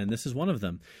originals, and this is one of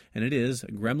them, and it is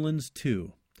Gremlins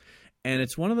 2. And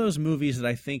it's one of those movies that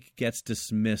I think gets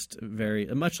dismissed very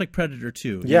much like Predator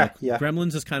 2. Yeah.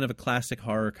 Gremlins is kind of a classic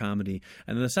horror comedy.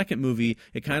 And then the second movie,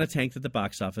 it kind of tanked at the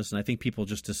box office, and I think people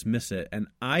just dismiss it. And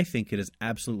I think it is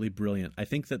absolutely brilliant. I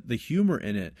think that the humor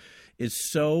in it is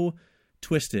so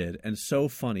twisted and so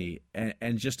funny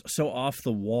and just so off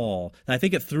the wall. I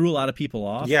think it threw a lot of people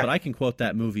off, Yeah. but I can quote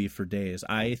that movie for days.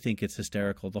 I think it's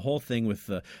hysterical. The whole thing with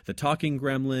the talking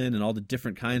gremlin and all the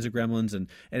different kinds of gremlins, and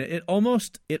it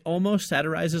almost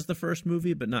satirizes the first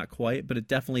movie, but not quite. But it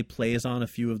definitely plays on a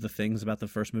few of the things about the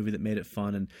first movie that made it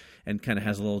fun, and kind of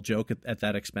has a little joke at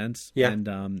that expense. Yeah. And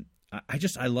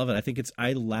I love it. I think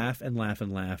I laugh and laugh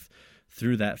and laugh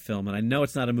through that film. And I know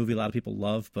it's not a movie a lot of people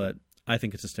love, but I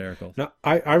think it's hysterical. No,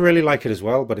 I really like it as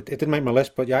well, but it didn't make my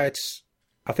list. But yeah,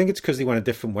 I think it's because they went a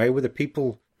different way with it.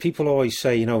 People always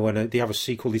say, you know, when they have a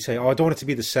sequel, they say, "Oh, I don't want it to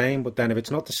be the same." But then if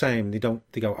it's not the same, they go,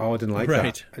 "Oh, I didn't like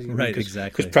that." Right,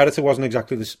 exactly. Because Predator 2 wasn't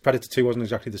exactly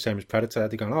the same as Predator.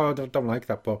 They go, "Oh, I don't like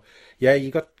that." But yeah,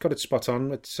 you got it spot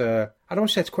on. It's I don't want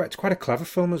to say it's quite a clever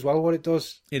film as well. What it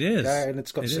does, it is. Yeah, and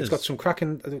it's got some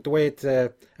cracking the way it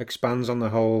expands on the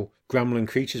whole gremlin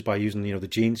creatures by using, you know, the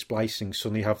gene splicing.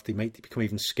 Suddenly they become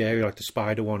even scary, like the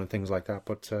spider one and things like that.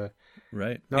 But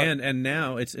right. No. And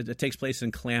now it takes place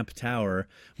in Clamp Tower,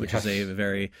 which is a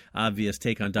very obvious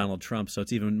take on Donald Trump. So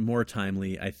it's even more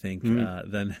timely, I think,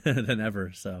 than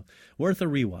ever. So worth a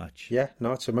rewatch. Yeah,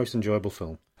 no, it's a most enjoyable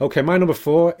film. Okay, my number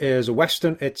 4 is a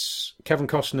Western. It's Kevin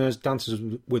Costner's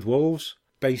Dances with Wolves,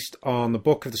 based on the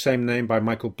book of the same name by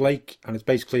Michael Blake. And it's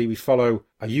basically, we follow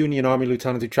a Union Army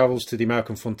lieutenant who travels to the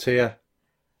American frontier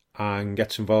and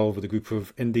gets involved with a group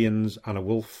of Indians and a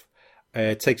wolf.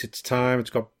 It takes its time.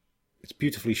 It's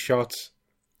beautifully shot,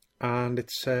 and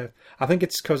I think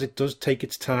it's because it does take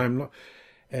its time.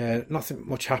 Nothing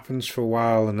much happens for a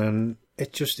while, and then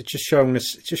it's just showing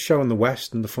the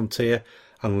West and the frontier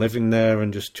and living there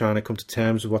and just trying to come to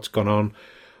terms with what's gone on,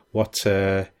 what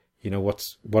the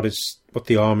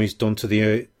army's done to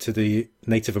the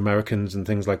Native Americans and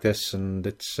things like this. And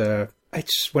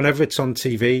it's whenever it's on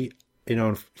TV, you know,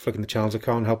 and flicking the channels, I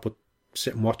can't help but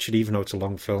sit and watch it, even though it's a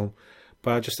long film.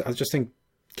 But I just think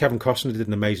Kevin Costner did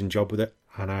an amazing job with it,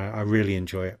 and I really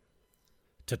enjoy it.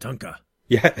 Tatanka.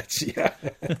 Yeah.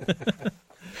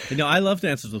 You know, I love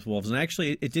Dances with Wolves, and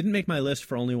actually it didn't make my list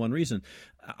for only one reason.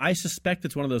 I suspect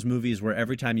it's one of those movies where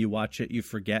every time you watch it, you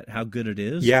forget how good it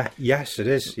is. Yeah, yes, it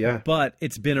is, yeah. But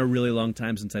it's been a really long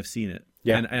time since I've seen it.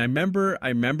 Yeah. And I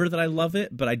remember that I love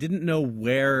it, but I didn't know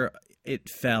where it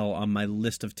fell on my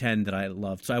list of 10 that I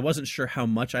loved. So I wasn't sure how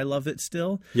much I loved it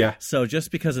still. Yeah. So just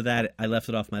because of that, I left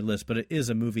it off my list. But it is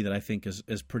a movie that I think is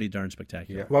pretty darn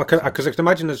spectacular. Yeah. Well, because I can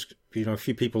imagine there's, you know, a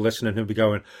few people listening who'll be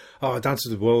going, "Oh,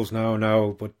 Dances with Wolves,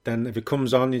 no." But then if it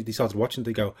comes on, they start watching,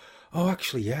 they go, "Oh,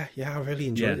 actually, yeah, I really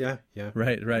enjoy it." Yeah.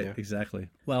 Right, yeah. Exactly.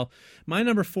 Well, my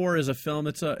number 4 is a film.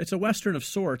 It's a Western of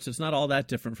sorts. It's not all that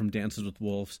different from Dances with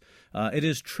Wolves. It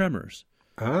is Tremors.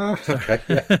 Ah, okay.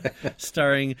 Yeah.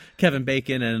 Starring Kevin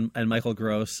Bacon and Michael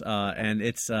Gross, and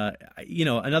it's you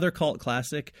know, another cult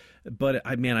classic. But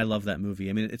I love that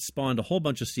movie. I mean, it spawned a whole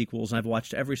bunch of sequels, and I've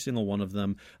watched every single one of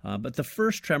them. But the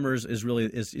first Tremors is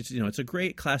it's a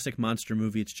great classic monster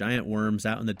movie. It's giant worms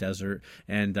out in the desert,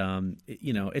 and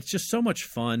you know, it's just so much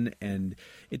fun, and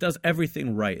it does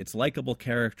everything right. It's likable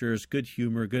characters, good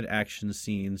humor, good action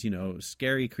scenes, you know,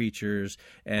 scary creatures,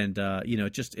 and you know,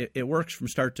 it works from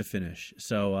start to finish.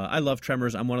 So I love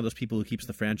Tremors. I'm one of those people who keeps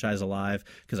the franchise alive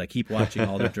because I keep watching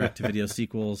all the direct-to-video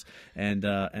sequels, and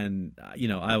you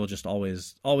know, I will just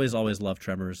always love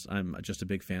Tremors. I'm just a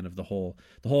big fan of the whole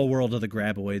world of the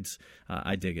graboids.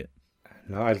 I dig it.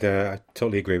 No, I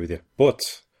totally agree with you. But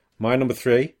my number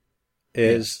 3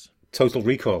 is Total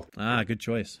Recall. Ah, good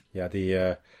choice. Yeah,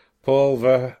 the Paul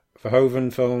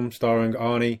Verhoeven film starring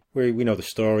Arnie. We know the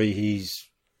story. He's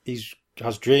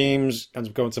has dreams, ends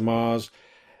up going to Mars,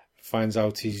 finds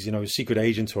out he's, you know, a secret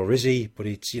agent, or is he? But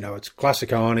it's, you know, it's classic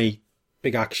Arnie,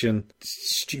 big action,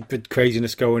 stupid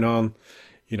craziness going on.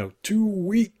 You know, 2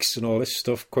 weeks and all this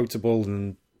stuff, quotable,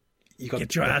 and you got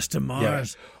get your ass to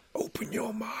Mars. Yeah, open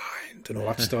your mind and all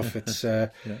that stuff. It's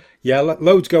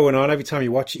loads going on. Every time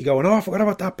you watch it, you're going, "Oh, I forgot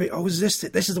about that bit. Oh, is this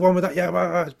it? This is the one with that?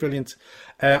 Yeah, it's brilliant."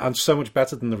 And so much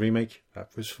better than the remake.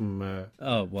 That was from a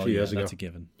few years ago. That's a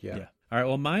given. Yeah. All right.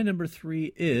 Well, my number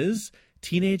 3 is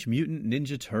Teenage Mutant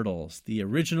Ninja Turtles, the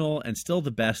original and still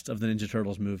the best of the Ninja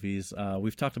Turtles movies.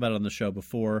 We've talked about it on the show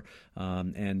before,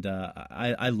 and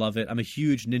I love it. I'm a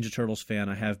huge Ninja Turtles fan.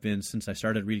 I have been since I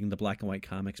started reading the black and white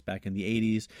comics back in the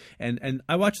 80s. And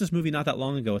I watched this movie not that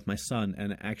long ago with my son,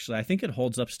 and actually I think it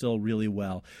holds up still really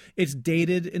well. It's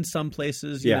dated in some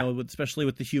places, you know, especially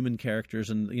with the human characters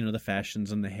and, you know, the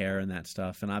fashions and the hair and that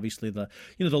stuff. And obviously the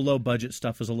low budget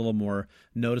stuff is a little more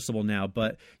noticeable now.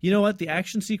 But you know what? The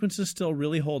action sequences still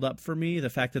really hold up for me. The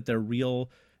fact that they're real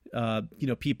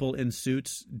people in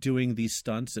suits doing these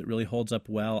stunts. It really holds up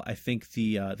well. I think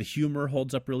the humor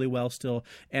holds up really well still,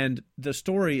 and the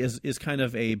story is kind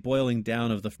of a boiling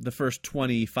down of the first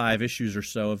 25 issues or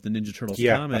so of the Ninja Turtles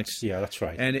comics. That's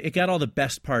right. And it got all the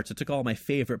best parts. It took all my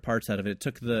favorite parts out of it. It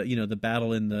took the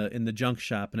battle in the junk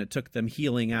shop, and it took them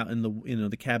healing out in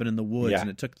the cabin in the woods, and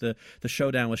it took the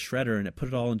showdown with Shredder, and it put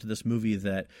it all into this movie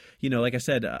that, like I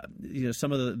said,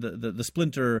 some of the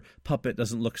Splinter puppet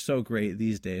doesn't look so great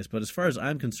these days, but as far as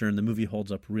I'm concerned, the movie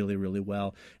holds up really, really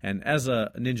well. And as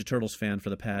a Ninja Turtles fan for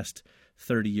the past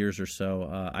 30 years or so,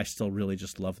 I still really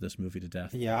just love this movie to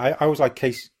death. Yeah, I always like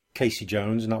Casey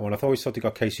Jones in that one. I always thought they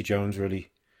got Casey Jones really.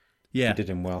 Yeah, he did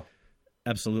him well.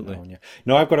 Absolutely. Yeah.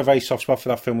 No, I've got a very soft spot for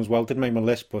that film as well. Didn't make my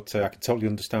list, but I can totally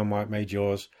understand why it made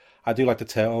yours. I do like the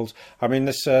Turtles. I mean,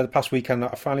 this the past weekend,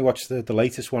 I finally watched the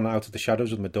latest one, Out of the Shadows,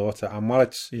 with my daughter. And while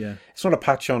it's not a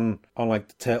patch on like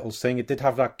the Turtles thing, it did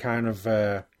have that kind of.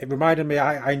 It reminded me.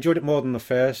 I enjoyed it more than the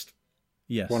first.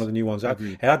 Yes, one of the new ones.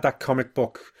 It had that comic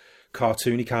book,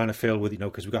 cartoony kind of feel with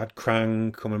because we got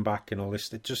Krang coming back and all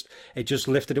this. It just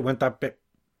lifted. It went that bit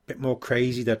more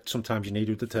crazy that sometimes you need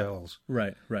with the Turtles.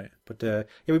 Right. But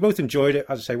we both enjoyed it.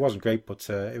 As I say, it wasn't great, but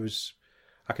it was.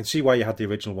 I can see why you had the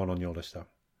original one on your list, though.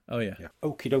 Oh, yeah.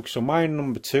 Okie doke. So my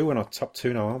number 2, and our top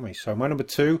 2 now, aren't we? So my number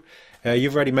 2,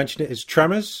 you've already mentioned it, is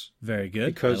Tremors. Very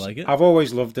good. Because I like it. I've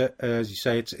always loved it. As you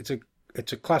say,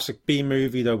 it's a classic B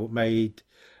movie, though, but made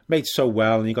so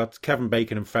well. And you got Kevin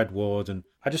Bacon and Fred Ward, and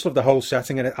I just love the whole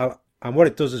setting in it. And what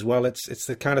it does as well, it's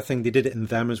the kind of thing, they did it in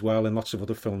Them as well, in lots of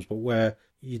other films, but where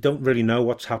you don't really know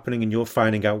what's happening, and you're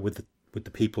finding out with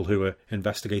the people who are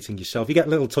investigating yourself. You get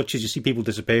little touches, you see people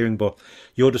disappearing, but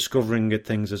you're discovering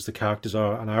things as the characters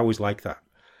are, and I always like that.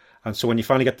 And so when you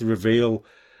finally get the reveal,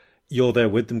 you're there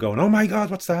with them going, oh my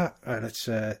God, what's that? And it's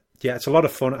it's a lot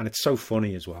of fun, and it's so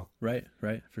funny as well. Right,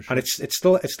 for sure. And it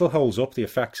still holds up, the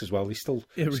effects as well.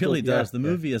 It really does. The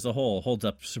movie as a whole holds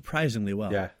up surprisingly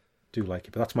well. Yeah, do like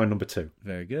it, but that's my number 2.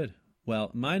 Very good.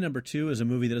 Well, my number 2 is a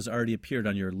movie that has already appeared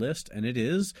on your list, and it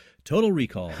is Total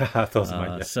Recall. I thought it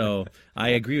might be. So I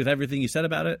agree with everything you said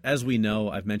about it. As we know,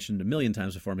 I've mentioned a million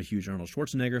times before, I'm a huge Arnold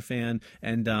Schwarzenegger fan.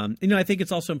 And, I think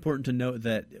it's also important to note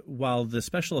that while the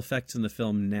special effects in the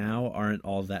film now aren't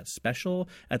all that special,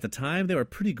 at the time they were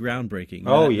pretty groundbreaking.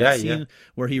 That scene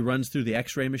where he runs through the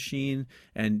X-ray machine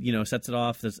and, sets it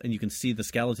off, and you can see the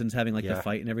skeletons having the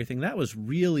fight and everything. That was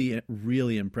really,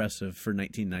 really impressive for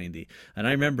 1990. And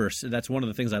I remember that's one of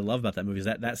the things I love about that movie is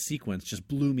that sequence just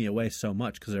blew me away so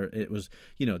much because it was,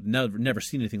 never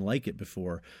seen anything like it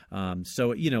before.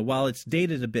 So, while it's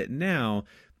dated a bit now,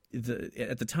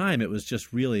 at the time it was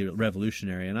just really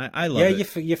revolutionary, and I love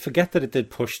it. You forget that it did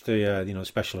push the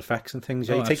special effects and things.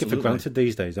 You take absolutely. it for granted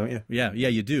these days, don't you? Yeah,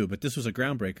 you do. But this was a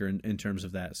groundbreaker in terms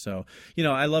of that. So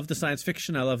I love the science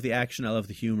fiction, I love the action, I love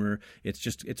the humor.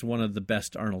 It's one of the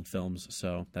best Arnold films.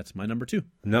 So that's my number 2.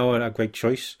 No, a great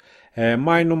choice.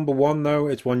 My number 1 though,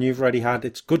 it's one you've already had.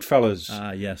 It's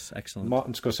Goodfellas. Yes, excellent.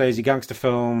 Martin Scorsese gangster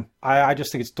film. I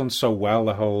just think it's done so well.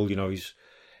 The whole he's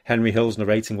Henry Hill's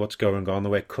narrating what's going on, the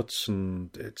way it cuts,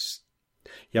 and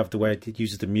you have the way it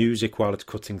uses the music while it's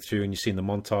cutting through, and you're seeing the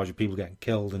montage of people getting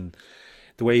killed, and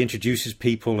the way he introduces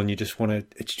people, and you just want to.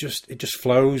 It just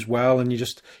flows well, and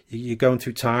you're going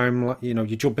through time, you're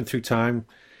jumping through time,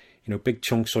 big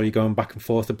chunks, or you're going back and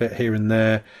forth a bit here and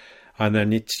there, and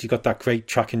then you got that great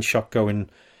tracking shot going,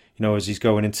 as he's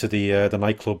going into the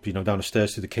nightclub, down the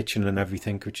stairs to the kitchen and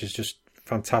everything, which is just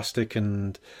fantastic.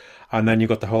 And then you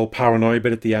got the whole paranoia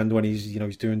bit at the end when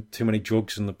he's doing too many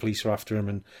drugs and the police are after him.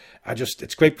 And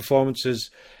it's great performances,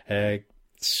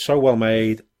 so well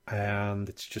made, and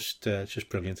it's just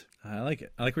brilliant. I like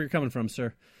it. I like where you're coming from,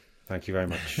 sir. Thank you very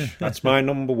much. That's my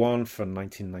number 1 for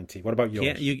 1990. What about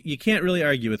yours? You can't really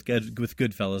argue with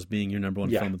Goodfellas being your number 1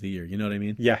 film of the year. You know what I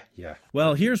mean? Yeah.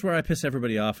 Well, here's where I piss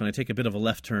everybody off, and I take a bit of a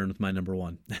left turn with my number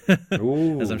 1.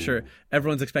 As I'm sure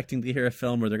everyone's expecting to hear a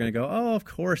film where they're going to go, oh, of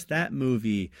course, that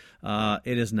movie.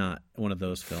 It is not one of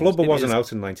those films. Flubber wasn't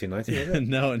out in 1990, was it?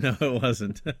 No, it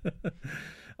wasn't.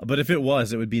 But if it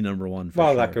was, it would be number 1 Well,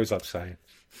 sure. that goes up saying.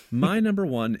 My number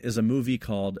 1 is a movie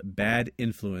called Bad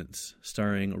Influence,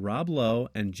 starring Rob Lowe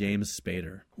and James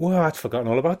Spader. Well, I'd forgotten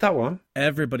all about that one.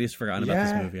 Everybody's forgotten about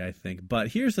this movie, I think. But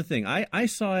here's the thing. I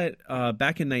saw it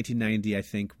back in 1990, I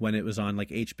think, when it was on like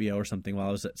HBO or something while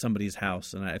I was at somebody's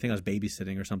house. And I think I was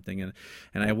babysitting or something. And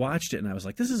I watched it and I was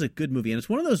like, this is a good movie. And it's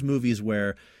one of those movies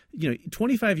where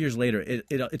 25 years later,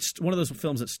 it's one of those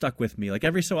films that stuck with me. Like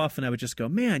every so often I would just go,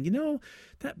 man,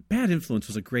 that Bad Influence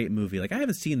was a great movie. Like I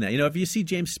haven't seen that. If you see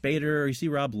James Spader or you see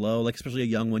Rob Lowe, like especially a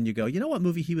young one, you go, what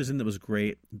movie he was in that was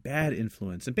great? Bad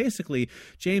Influence. And basically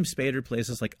James Spader plays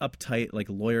this like uptight, like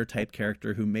lawyer type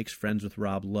character who makes friends with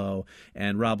Rob Lowe.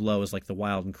 And Rob Lowe is like the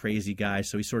wild and crazy guy.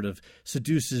 So he sort of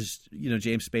seduces,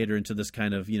 James Spader into this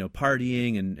kind of,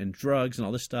 partying and drugs and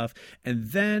all this stuff.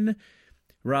 And then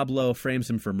Rob Lowe frames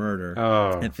him for murder,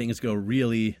 and things go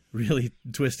really, really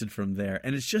twisted from there.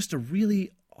 And it's just a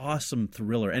really awesome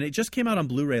thriller. And it just came out on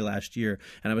Blu-ray last year,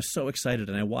 and I was so excited,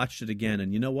 and I watched it again.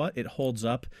 And you know what? It holds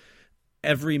up.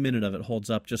 Every minute of it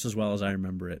holds up just as well as I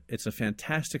remember it. It's a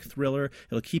fantastic thriller.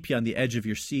 It'll keep you on the edge of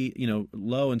your seat.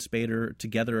 Lowe and Spader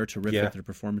together are terrific. Yeah. Their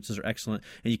performances are excellent.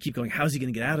 And you keep going, how's he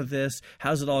going to get out of this?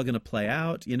 How's it all going to play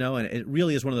out? And it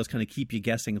really is one of those kind of keep you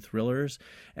guessing thrillers.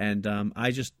 And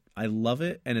I love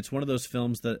it, and it's one of those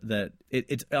films that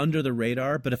it's under the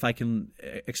radar, but if I can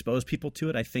expose people to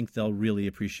it, I think they'll really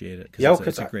appreciate it, because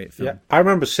it's a great film. Yeah, I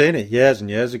remember seeing it years and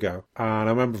years ago, and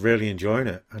I remember really enjoying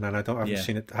it, and then I haven't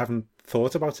seen it, I haven't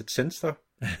thought about it since, though.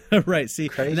 Right, see,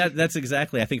 and that's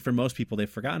exactly, I think for most people, they've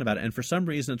forgotten about it, and for some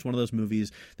reason, it's one of those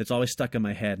movies that's always stuck in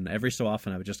my head, and every so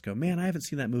often I would just go, man, I haven't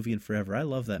seen that movie in forever. I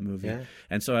love that movie. Yeah.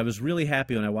 And so I was really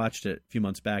happy when I watched it a few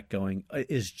months back going, it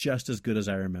is just as good as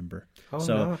I remember.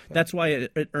 That's why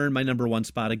it earned my number one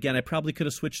spot. Again, I probably could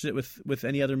have switched it with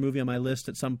any other movie on my list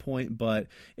at some point, but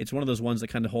it's one of those ones that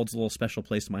kind of holds a little special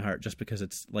place in my heart just because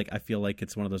it's like, I feel like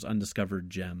it's one of those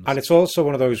undiscovered gems. And it's also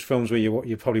one of those films where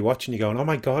you're probably watching, you're going, oh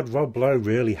my God, Rob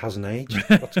Lowe really hasn't aged.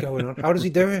 What's going on? How does he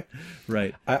do it?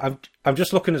 Right. I'm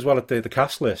just looking as well at the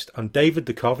cast list, and David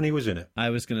Duchovny was in it.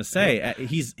 I was going to say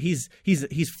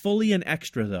he's fully an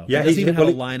extra though. Yeah, he doesn't even have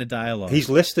a line of dialogue. He's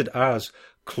listed as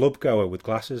club goer with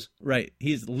glasses. Right.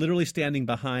 He's literally standing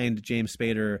behind James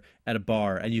Spader at a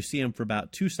bar, and you see him for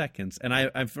about 2 seconds. And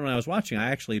when I was watching,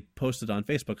 I actually posted on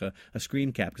Facebook a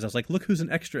screen cap because I was like, look who's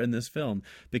an extra in this film.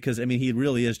 Because he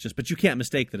really is just. But you can't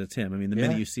mistake that it's him. The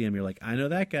minute you see him, you're like, I know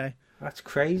that guy. That's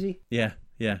crazy. Yeah.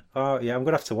 Yeah. Oh, yeah, I'm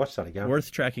going to have to watch that again.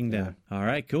 Worth tracking down. Yeah. All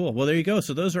right, cool. Well, there you go.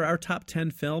 So those are our top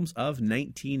 10 films of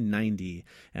 1990.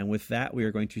 And with that, we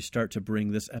are going to start to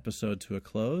bring this episode to a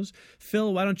close.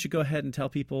 Phil, why don't you go ahead and tell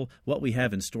people what we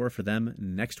have in store for them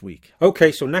next week?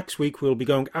 Okay, so next week we'll be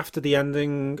going after the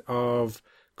ending of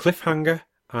Cliffhanger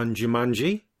and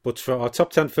Jumanji. But for our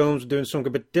top 10 films, we're doing something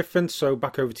a bit different. So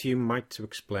back over to you, Mike, to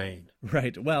explain.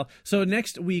 Right. Well, so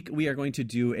next week we are going to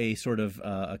do a sort of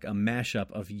a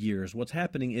mashup of years. What's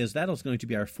happening is that is going to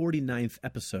be our 49th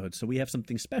episode. So we have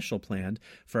something special planned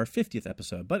for our 50th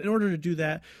episode. But in order to do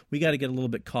that, we got to get a little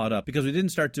bit caught up because we didn't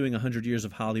start doing 100 Years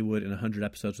of Hollywood in 100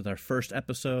 episodes with our first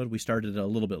episode. We started a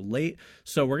little bit late.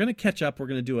 So we're going to catch up. We're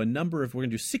going to do we're going to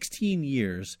do 16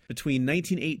 years between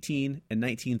 1918 and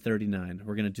 1939.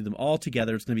 We're going to do them all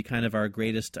together. It's going to be kind of our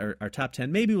greatest, our top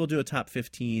 10. Maybe we'll do a top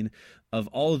 15 of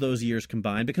all of those years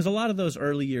combined, because a lot of those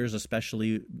early years,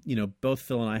 especially, both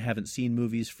Phil and I haven't seen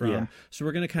movies from. Yeah. So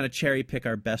we're going to kind of cherry pick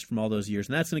our best from all those years.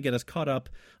 And that's going to get us caught up,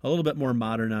 a little bit more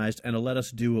modernized, and to let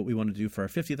us do what we want to do for our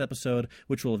 50th episode,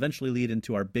 which will eventually lead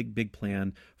into our big, big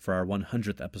plan for our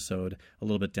 100th episode a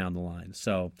little bit down the line.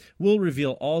 So we'll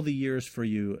reveal all the years for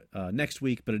you next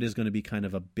week, but it is going to be kind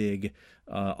of a big,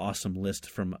 awesome list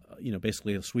from,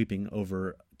 basically sweeping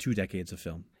over 2 decades of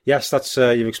film. Yes, that's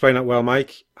you've explained that well,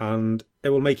 Mike, and it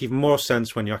will make even more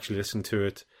sense when you actually listen to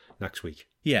it next week.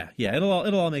 Yeah, it'll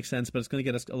all make sense, but it's going to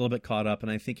get us a little bit caught up,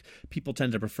 and I think people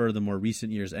tend to prefer the more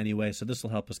recent years anyway, so this will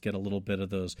help us get a little bit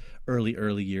of those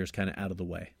early years kind of out of the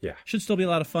way. Yeah. Should still be a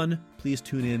lot of fun. Please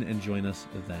tune in and join us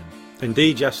then.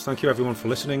 Indeed, yes. Thank you everyone for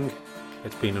listening.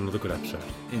 It's been another good episode.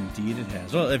 Indeed it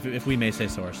has. Well, if we may say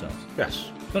so ourselves.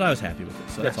 Yes. But I was happy with it,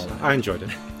 so yes, that's all. I enjoyed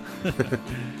it.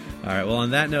 All right, well, on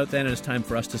that note, then, it's time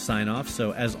for us to sign off.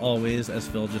 So, as always, as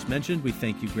Phil just mentioned, we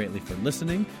thank you greatly for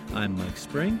listening. I'm Mike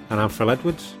Spring. And I'm Phil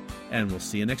Edwards. And we'll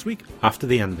see you next week. After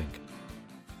the ending.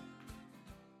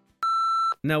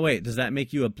 Now, wait, does that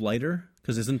make you a blighter?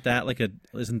 Because isn't that like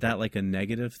a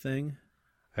negative thing?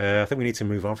 I think we need to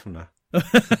move on from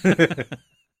that.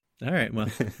 All right, well,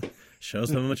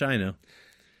 shows how much I know.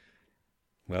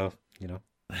 Well,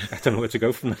 I don't know where to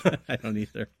go from that. I don't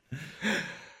either.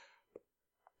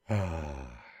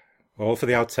 All for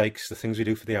the outtakes, the things we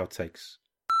do for the outtakes.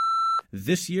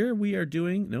 This year we are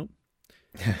doing... Nope.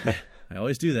 I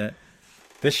always do that.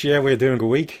 This year we're doing a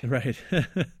week. Right.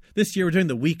 This year we're doing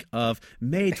the week of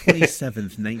May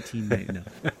 27th, 1990.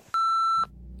 No.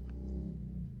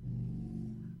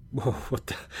 Whoa, what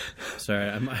the? Sorry,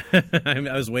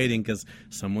 I was waiting because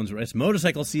it's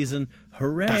motorcycle season.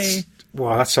 Hooray!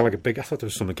 That sounded like a big... I thought there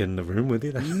was someone getting in the room with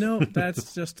you. No,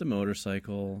 that's just a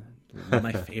motorcycle.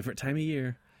 My favorite time of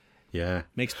year. Yeah.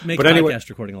 Makes podcast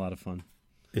recording a lot of fun.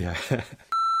 Yeah.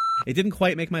 It didn't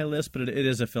quite make my list, but it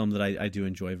is a film that I do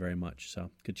enjoy very much.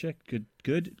 So, good chick.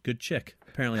 Good chick.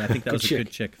 Apparently, I think that was a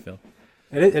good chick, Phil.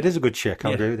 It is a good chick,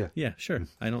 I'll agree with you. Yeah, sure.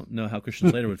 I don't know how Christian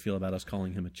Slater would feel about us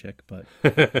calling him a chick, but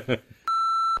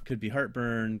could be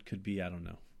heartburn, could be, I don't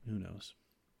know. Who knows?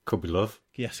 Could be love.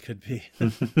 Yes, could be.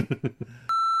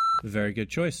 Very good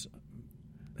choice.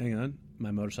 Hang on.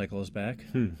 My motorcycle is back.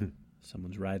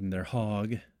 Someone's riding their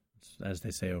hog, as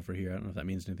they say over here. I don't know if that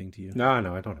means anything to you. No, I don't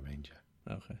know what it means,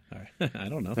 yeah. Okay, all right. I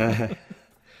don't know.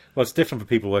 Well, it's different for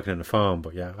people working in the farm,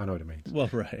 but yeah, I know what it means. Well,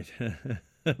 right.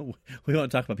 We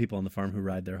won't talk about people on the farm who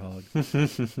ride their hog.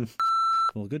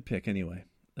 Well, good pick anyway.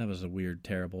 That was a weird,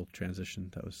 terrible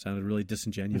transition. Sounded really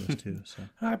disingenuous too. So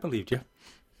I believed you.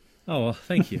 Oh, well,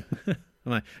 thank you.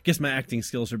 I guess my acting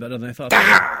skills are better than I thought.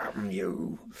 Damn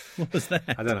you! What was that?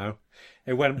 I don't know.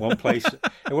 It went one place. And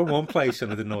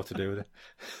I didn't know what to do with it.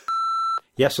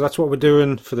 Yeah, so that's what we're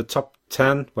doing for the top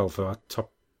 10. Well, for our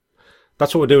top...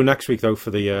 That's what we're doing next week, though, for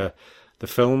the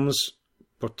films.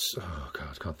 But, oh, God,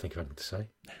 I can't think of anything to say.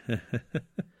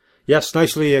 Yes,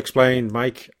 nicely explained,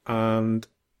 Mike. And...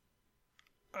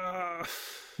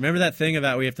 Remember that thing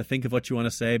about we have to think of what you want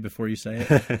to say before you say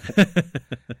it?